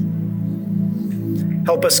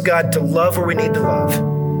 Help us, God, to love where we need to love.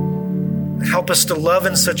 And help us to love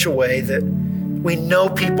in such a way that we know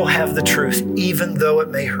people have the truth, even though it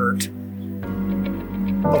may hurt.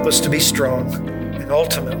 Help us to be strong and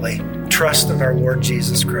ultimately trust in our Lord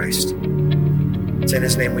Jesus Christ. It's in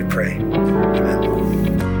his name we pray.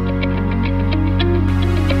 Amen.